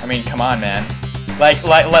 I mean, come on, man.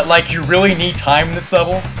 Like you really need time in this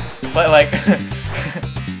level? Like,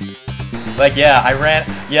 yeah,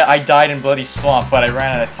 I died in Bloody Swamp, but I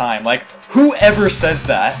ran out of time. Like, whoever says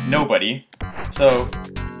that? Nobody. So,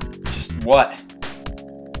 just what?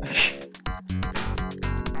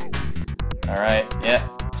 Alright, yeah.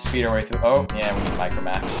 Speed our way through. Oh, yeah, we need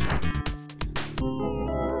Micromax.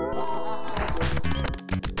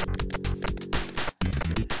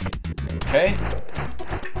 Okay.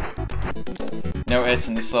 No hits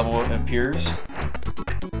in this level, it appears.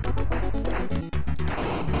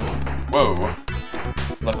 Whoa.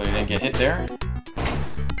 Luckily we didn't get hit there.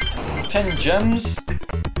 10 gems?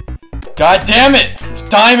 God damn it! It's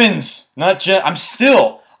diamonds! Not I am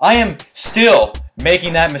still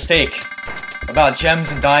making that mistake about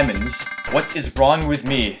gems and diamonds. What is wrong with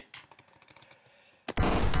me?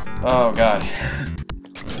 Oh god.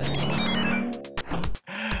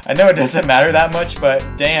 I know it doesn't matter that much, but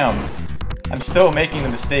damn. I'm still making the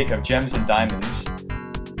mistake of gems and diamonds.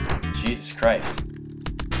 Jesus Christ.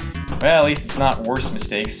 Well, at least it's not worse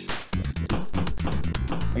mistakes.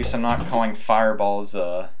 At least I'm not calling fireballs,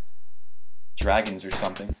 dragons or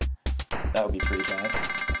something. That would be pretty bad.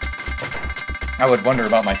 I would wonder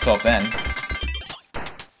about myself then.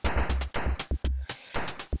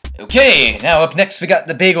 Okay, now up next we got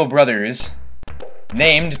the Bagel Brothers.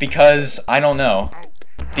 Named because, I don't know.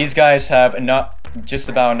 These guys have just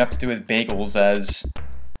about enough to do with bagels as,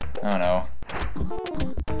 I don't know.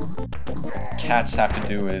 Cats have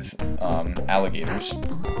to do with, alligators.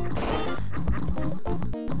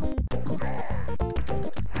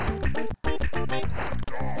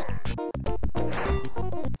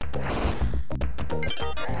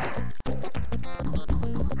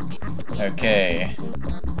 Okay.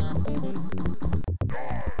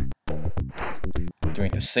 Doing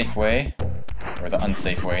it the safe way, or the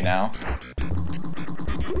unsafe way now.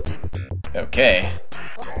 Okay.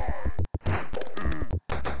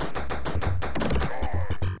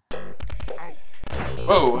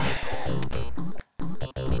 Whoa!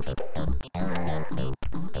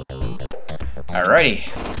 Alrighty.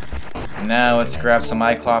 Now let's grab some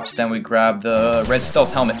Cyclops, then we grab the red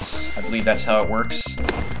stealth helmets. I believe that's how it works.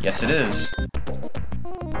 Yes, it is.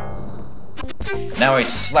 Now I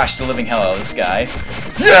slash the living hell out of this guy.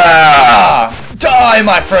 Yeah! Die,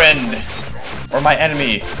 my friend! Or my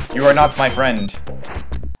enemy. You are not my friend.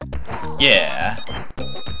 Yeah.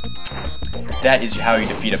 That is how you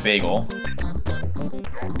defeat a bagel.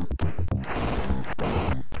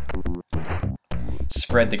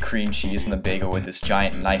 Spread the cream cheese in the bagel with this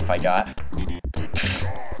giant knife I got.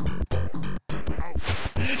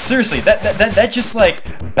 Seriously, that just, like,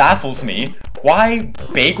 baffles me. Why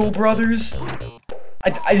Bagel Brothers?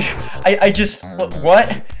 I just...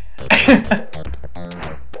 What?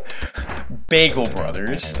 Bagel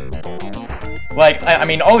Brothers. Like, I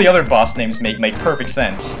mean, all the other boss names make perfect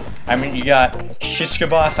sense. I mean, you got Shish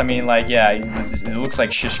Kebabs, I mean, like, yeah, it looks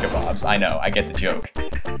like Shish Kebabs. I know, I get the joke.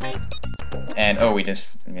 And oh, we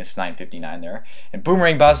just missed 959 there. And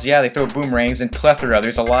boomerang bosses, yeah, they throw boomerangs and plethora.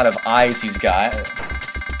 There's a lot of eyes he's got.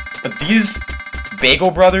 But these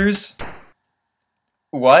Bagel Brothers,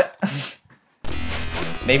 what?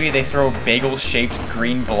 Maybe they throw bagel-shaped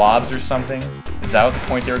green blobs or something? Is that what the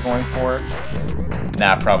point they were going for?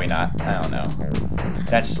 Nah, probably not. I don't know.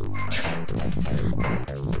 That's...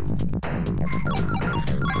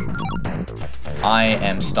 I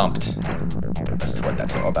am stumped as to what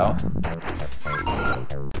that's all about.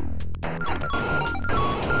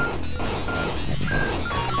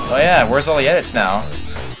 Oh yeah, where's all the edits now?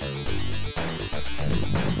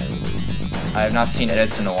 I have not seen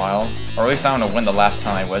edits in a while. Or at least I don't know when the last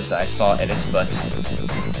time I was that I saw edits, but...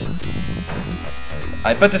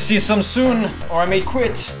 I bet to see some soon, or I may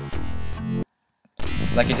quit!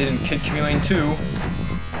 Like I did in Kid Chameleon 2.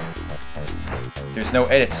 There's no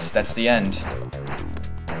edits, that's the end.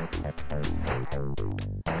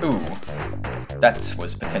 Ooh. That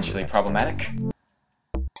was potentially problematic.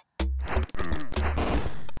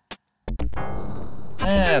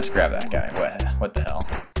 Let's grab that guy. What the hell?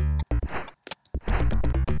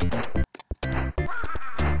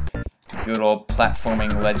 Good old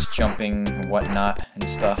platforming, ledge jumping, and whatnot, and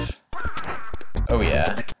stuff. Oh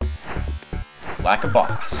yeah. Like a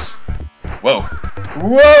boss. Whoa!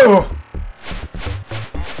 Whoa!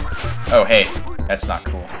 Oh hey, that's not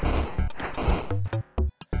cool.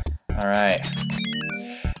 Alright.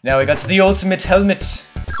 Now we got to the ultimate helmet!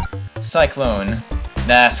 Cyclone.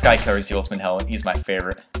 Nah, Skyclar is the ultimate helmet. He's my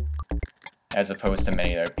favorite. As opposed to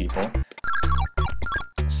many other people.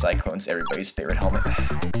 Cyclone's everybody's favorite helmet.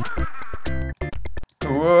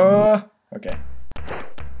 Whoa! Okay.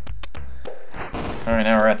 Alright,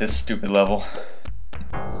 now we're at this stupid level.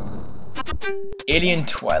 Alien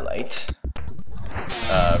Twilight.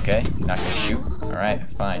 Okay. You're not gonna shoot? Alright,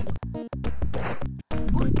 fine.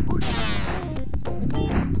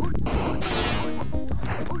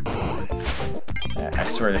 I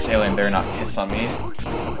swear this alien better not piss on me.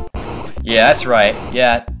 Yeah, that's right.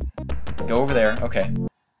 Yeah. Go over there. Okay.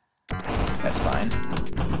 That's fine.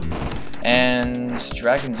 And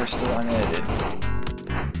dragons are still unedited.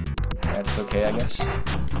 That's okay, I guess.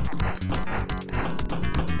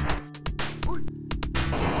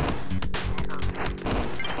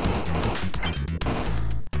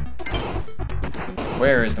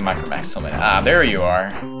 Where is the Micromax helmet? Ah, there you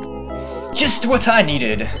are. Just what I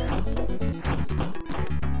needed.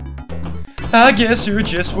 I guess you're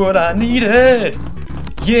just what I needed.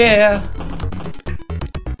 Yeah.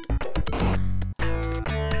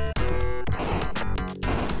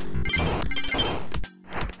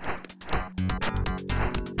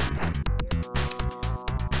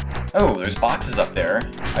 Oh, there's boxes up there.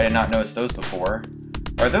 I did not notice those before.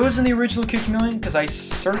 Are those in the original Kid Chameleon? Because I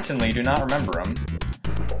certainly do not remember them.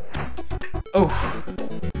 Oh.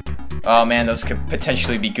 Oh man, those could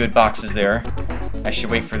potentially be good boxes there. I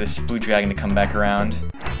should wait for this blue dragon to come back around.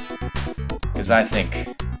 Because I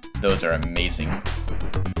think those are amazing.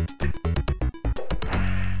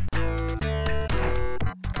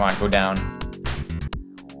 Come on, go down.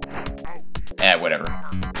 Eh, whatever.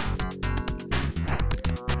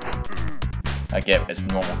 I get as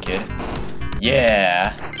normal kid.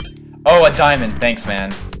 Yeah! Oh, a diamond! Thanks,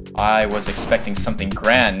 man. I was expecting something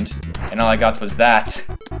grand, and all I got was that.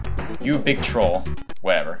 You big troll.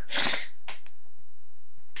 Whatever.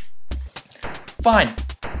 Fine.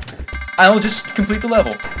 I'll just complete the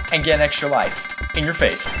level and get an extra life. In your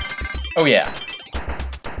face. Oh yeah.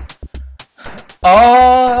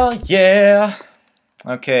 Oh yeah.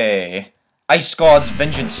 Okay. Ice God's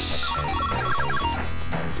Vengeance.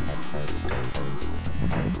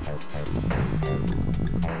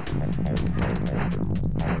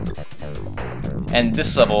 And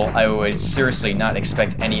this level, I would seriously not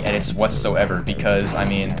expect any edits whatsoever because, I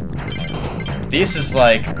mean, this is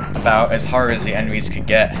like about as hard as the enemies could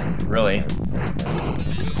get, really.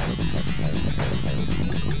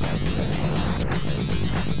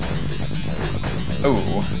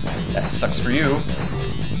 Oh, that sucks for you.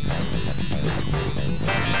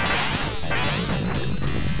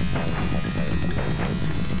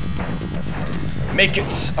 Make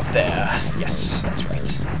it up there. Yes, that's right.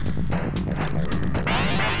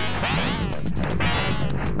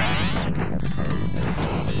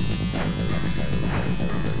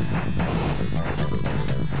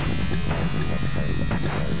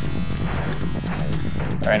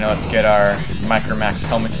 Alright, now let's get our Micromax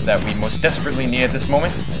helmets that we most desperately need at this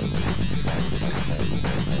moment.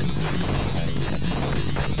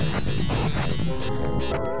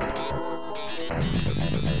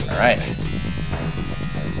 Alright.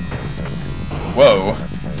 Whoa.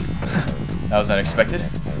 That was unexpected.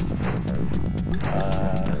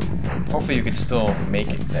 Hopefully you can still make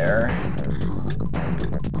it there.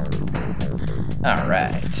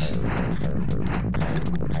 Alright.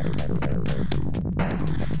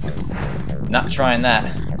 Not trying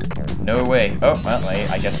that. No way. Oh, well,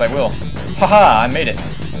 I guess I will. Haha, I made it.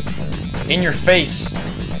 In your face,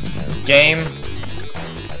 game.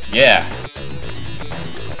 Yeah.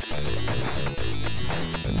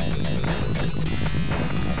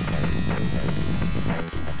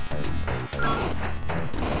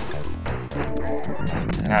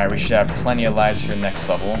 Alright, we should have plenty of lives for the next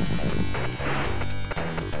level.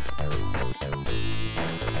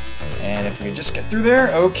 And if we can just get through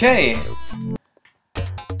there, okay.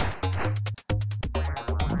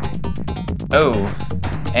 Oh,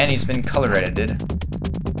 and he's been color edited.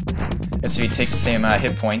 And so he takes the same amount of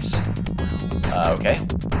hit points. Okay.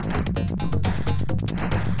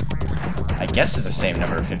 I guess it's the same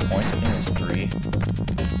number of hit points. I think it was 3.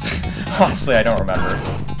 Honestly, I don't remember.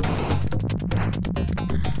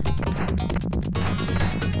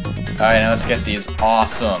 Alright, now let's get these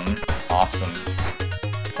awesome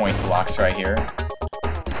point blocks right here.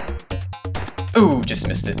 Ooh, just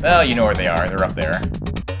missed it. Well, you know where they are. They're up there.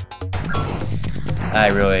 I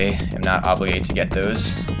really am not obligated to get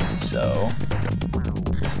those, so...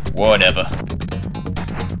 Whatever.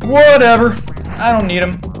 Whatever! I don't need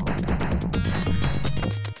them.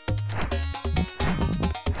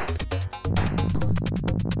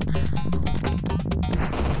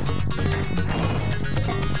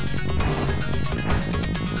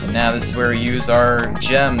 And now this is where we use our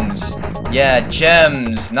gems. Yeah,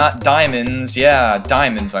 gems, not diamonds. Yeah,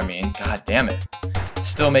 diamonds, I mean. God damn it.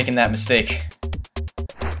 Still making that mistake.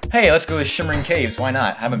 Hey, let's go to Shimmering Caves, why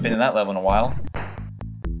not? Haven't been to that level in a while.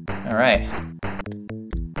 Alright.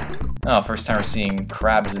 Oh, first time we're seeing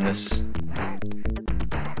crabs in this...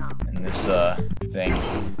 thing.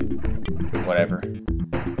 Whatever.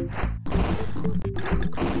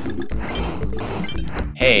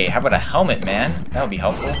 Hey, how about a helmet, man? That would be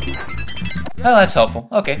helpful. Oh, that's helpful.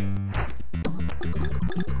 Okay.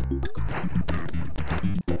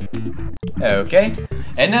 Okay.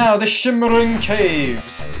 And now the Shimmering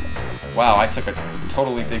Caves! Wow, I took a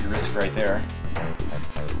totally big risk right there.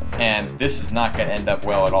 And this is not going to end up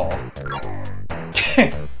well at all.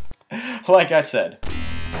 Like I said.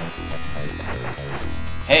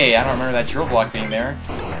 Hey, I don't remember that drill block being there.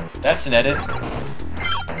 That's an edit.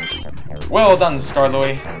 Well done,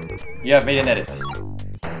 Scarloy. You have made an edit.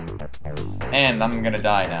 And I'm gonna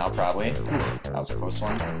die now, probably. Oof, that was a close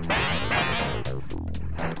one.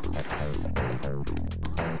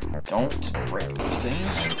 Don't break those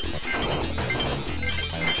things.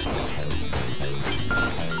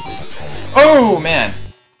 Oh, man!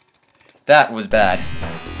 That was bad.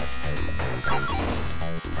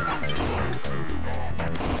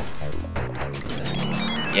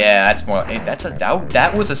 Yeah, that's more.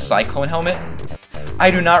 That was a cyclone helmet? I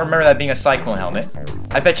do not remember that being a cyclone helmet.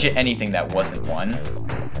 I bet you anything that wasn't one.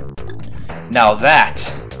 Now that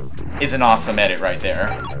is an awesome edit right there.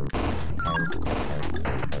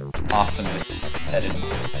 Awesomeness edit.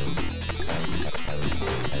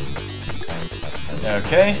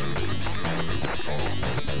 Okay.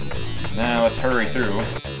 Now let's hurry through.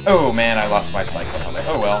 Oh man, I lost my cyclone helmet.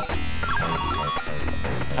 Oh well.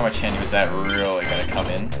 How much handy was that really gonna come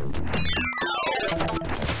in?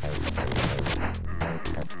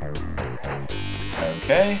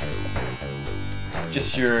 Okay.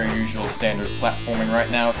 Just your usual standard platforming right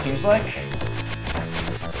now, it seems like.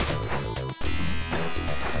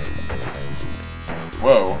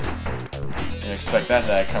 Whoa. Didn't expect that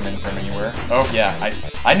to come in from anywhere. Oh yeah,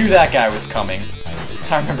 I knew that guy was coming.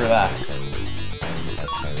 I remember that.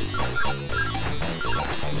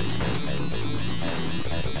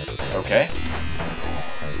 Okay.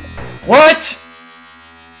 What?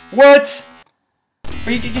 What?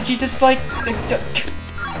 But you just like...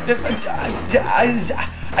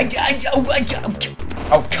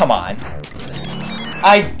 Oh, come on.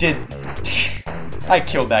 I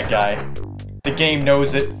killed that guy. The game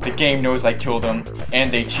knows it. The game knows I killed him.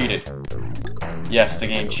 And they cheated. Yes, the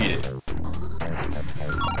game cheated.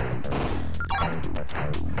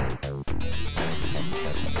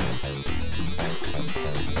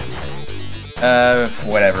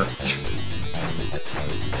 Whatever.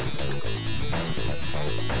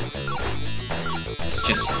 Let's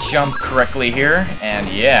just jump correctly here, and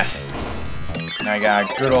yeah. Now I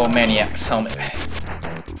got a good old Maniac's helmet.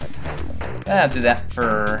 I'll do that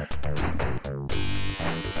for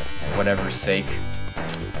whatever's sake.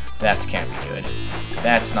 That can't be good.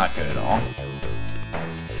 That's not good at all.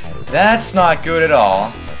 That's not good at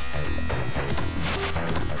all.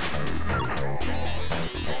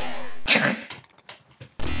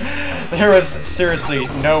 There was seriously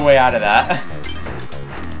no way out of that.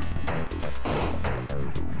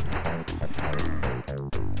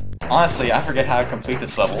 Honestly, I forget how to complete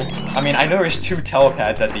this level. I mean, I know there's 2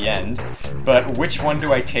 telepads at the end, but which one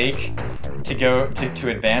do I take to go to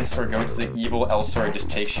advance or go to the evil elsewhere it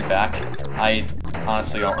just takes you back? I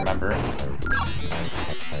honestly don't remember.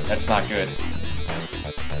 That's not good.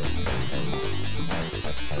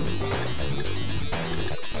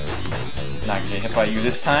 Not gonna get hit by you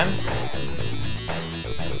this time.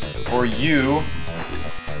 Or you.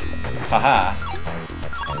 Haha.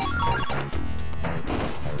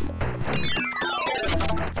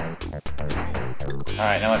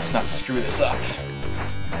 Alright, now let's not screw this up.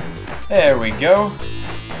 There we go.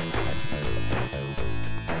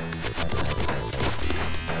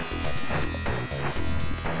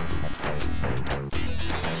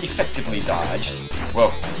 Effectively dodged. Whoa.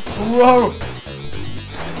 Whoa!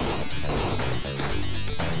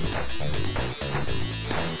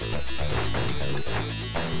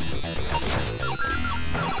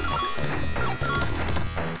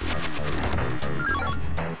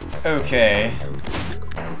 Okay.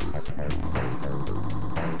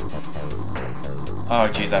 Oh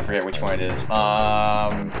jeez, I forget which one it is.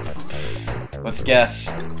 Let's guess.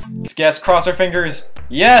 Let's guess. Cross our fingers.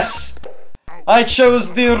 Yes! I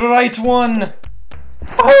chose the right one!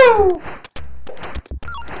 Woo!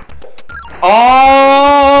 Oh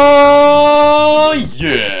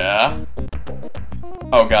yeah!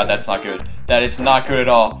 Oh god, that's not good. That is not good at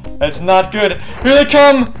all. That's not good. Here they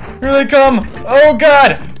come! Here they come! Oh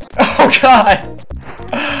god! Oh god!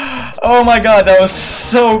 Oh my god, that was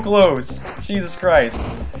so close. Jesus Christ.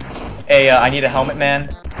 Hey, I need a helmet, man.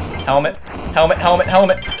 Helmet. Helmet, helmet,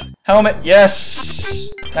 helmet. Helmet, yes!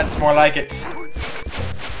 That's more like it.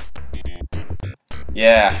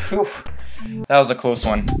 Yeah, whew. That was a close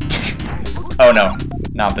one. Oh no,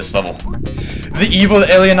 not this level. The evil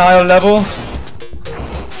Alien Isle level?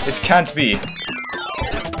 It can't be.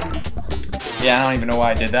 Yeah, I don't even know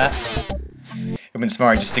why I did that. It would've been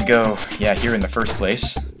smart just to go, yeah, here in the first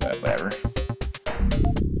place, but whatever.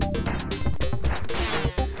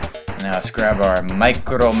 Now let's grab our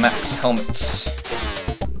Micro Max helmet.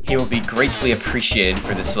 He will be greatly appreciated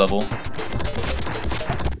for this level.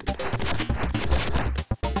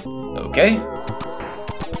 Okay.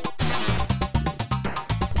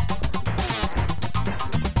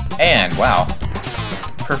 And, wow.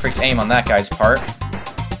 Perfect aim on that guy's part.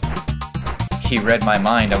 He read my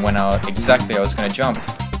mind and went out exactly I was gonna jump.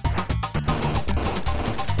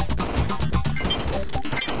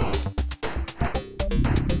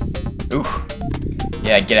 Ooh.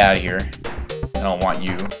 Yeah, get out of here. I don't want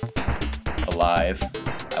you alive.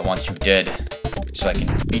 I want you dead, so I can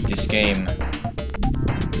beat this game.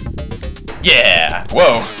 Yeah!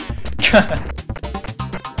 Whoa!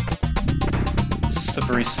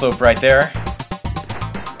 Slippery slope right there.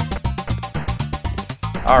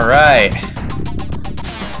 Alright.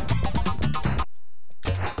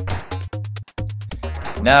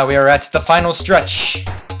 Now we are at the final stretch.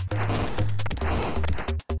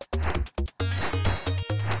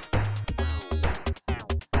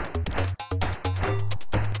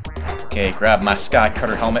 Okay, grab my Sky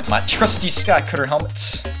Cutter helmet, my trusty Sky Cutter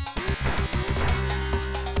helmet.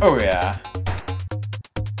 Oh yeah.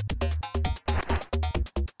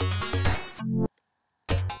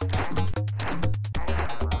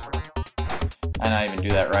 I not even do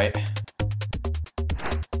that right.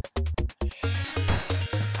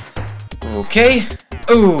 Okay.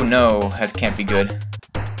 Oh no, that can't be good.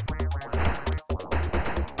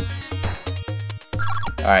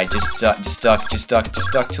 Alright, just duck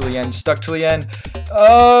till the end, just duck till the end.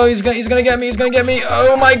 Oh, he's gonna get me, he's gonna get me.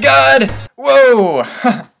 Oh my god! Whoa!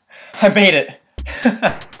 I made it.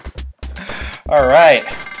 Alright.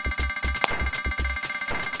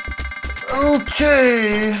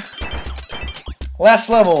 Okay. Last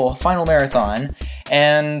level, final marathon.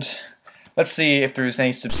 And let's see if there's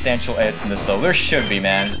any substantial edits in this level. There should be,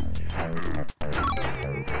 man.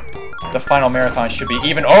 The final marathon should be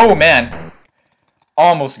even. Oh man!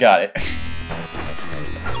 Almost got it.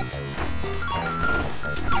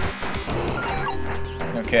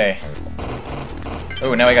 Okay.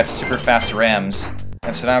 Oh, now I got super fast rams.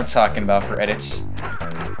 That's what I'm talking about for edits.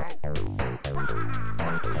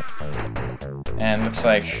 And looks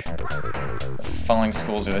like the falling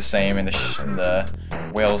skulls are the same, and the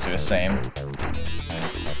whales are the same.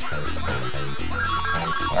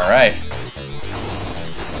 Alright.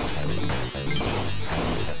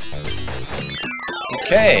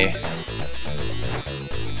 Okay.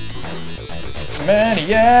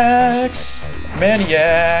 Maniacs!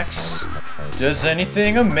 Maniacs! Does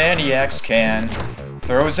anything a maniacs can.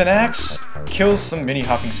 throws an axe, kills some mini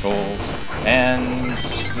hopping skulls, and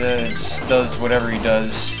does whatever he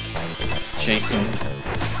does.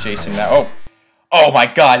 Jason now. Oh my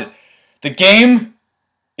god! The game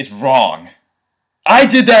is wrong. I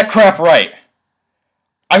did that crap right.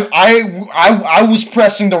 I was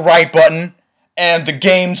pressing the right button, and the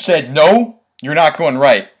game said, no, you're not going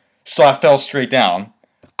right. So I fell straight down.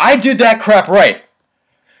 I did that crap right.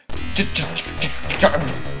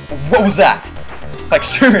 What was that? Like,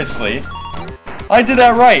 seriously? I did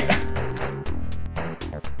that right.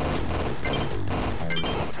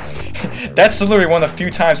 That's literally one of the few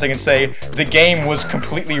times I can say the game was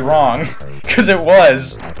completely wrong. Because it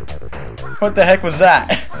was. What the heck was that?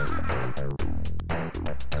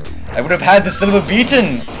 I would have had this little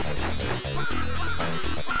beaten.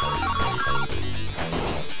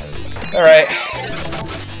 Alright.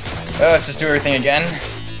 Let's just do everything again.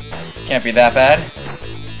 Can't be that bad.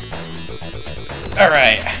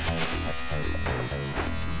 Alright.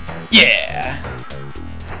 Yeah!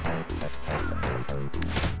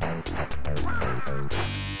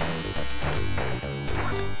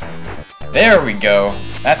 There we go.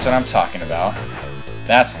 That's what I'm talking about.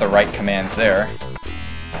 That's the right commands there.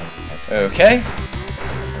 Okay.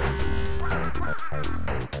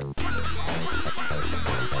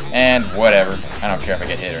 And whatever. I don't care if I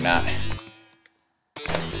get hit or not.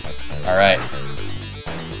 Alright.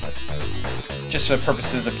 Just for the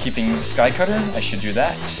purposes of keeping Sky Cutter, I should do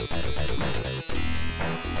that.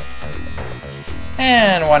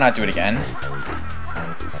 And why not do it again?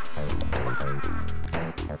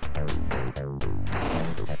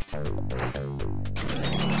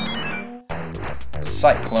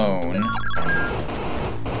 Cyclone.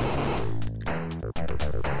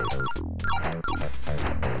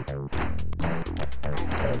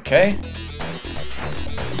 Okay.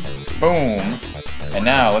 Boom. And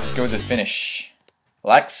now let's go to the finish.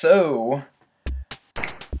 Like so.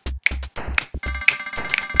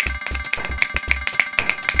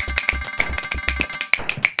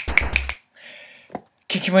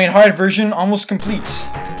 Kid Chameleon Hard version almost complete.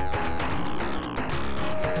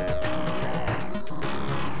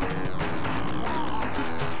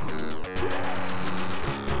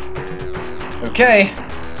 Okay.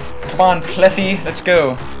 Come on, Pleffy, let's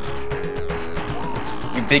go.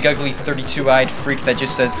 You big ugly 32-eyed freak that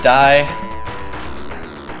just says die.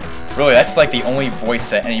 Really, that's like the only voice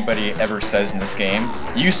that anybody ever says in this game.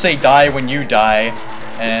 You say die when you die,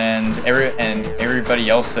 and everybody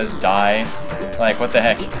else says die. Like, what the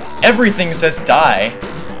heck? Everything says die.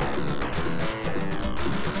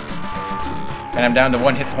 And I'm down to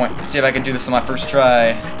 1 hit point. Let's see if I can do this on my first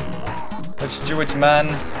try. Let's do it, man.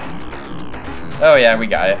 Oh yeah, we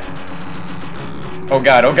got it. Oh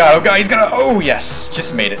god, oh god, oh god, he's gonna... Oh yes,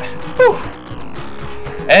 just made it. Whew.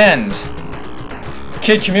 And...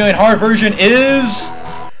 Kid Chameleon Hard version is...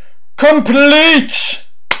 complete!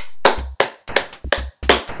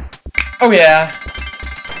 Oh yeah.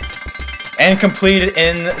 And completed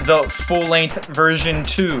in the full-length version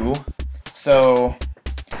too. So...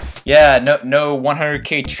 yeah, no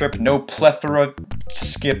 100k trip, no plethora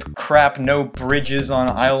skip crap, no bridges on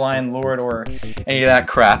Eyeline Lord or any of that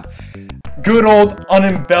crap. Good old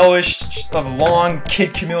unembellished of long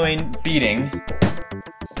Kid Chameleon beating.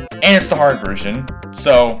 And it's the hard version,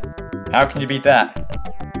 so how can you beat that?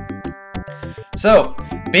 So,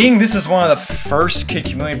 being this is one of the first Kid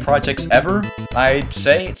Chameleon projects ever, I'd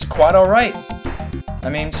say it's quite alright. I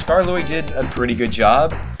mean, Scarloy did a pretty good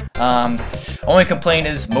job. Only complaint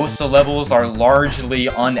is most of the levels are largely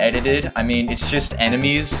unedited. I mean, it's just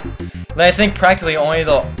enemies. And I think practically only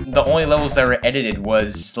the only levels that were edited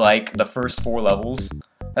was like the first 4 levels.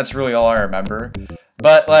 That's really all I remember.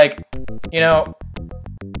 But like, you know,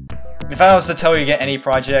 if I was to tell you to get any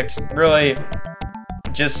project, really,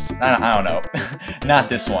 just I don't know, not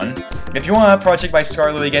this one. If you want a project by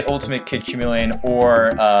Scarloy, get Ultimate Kid Chameleon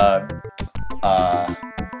or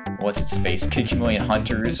what's its face? Kid Chameleon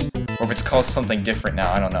Hunters, or if it's called something different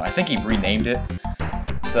now, I don't know. I think he renamed it.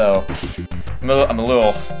 So, I'm a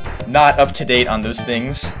little not up to date on those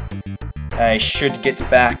things. I should get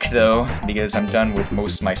back though, because I'm done with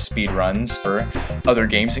most of my speed runs for other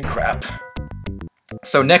games and crap.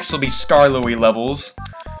 So next will be Scarloy levels,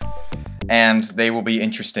 and they will be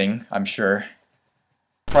interesting, I'm sure.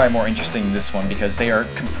 Probably more interesting than this one because they are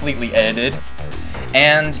completely edited.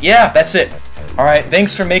 And yeah, that's it. Alright,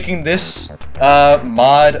 thanks for making this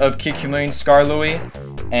mod of Kid Chameleon Scarloy.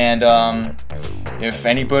 And if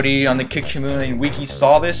anybody on the Kid Chameleon wiki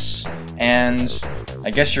saw this, and I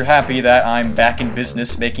guess you're happy that I'm back in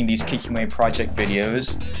business making these Kid Chameleon project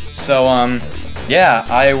videos. So yeah,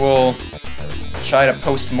 I will try to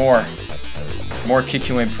post more. more Kid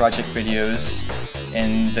Chameleon project videos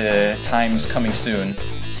in the times coming soon.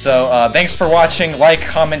 So thanks for watching. Like,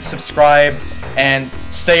 comment, subscribe, and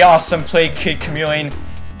stay awesome. Play Kid Chameleon.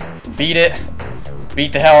 Beat it.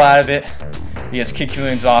 Beat the hell out of it. Because Kid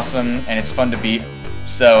Chameleon's awesome and it's fun to beat.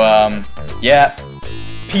 So yeah.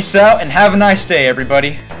 Peace out and have a nice day,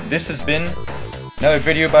 everybody. This has been another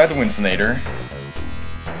video by the Winslinator.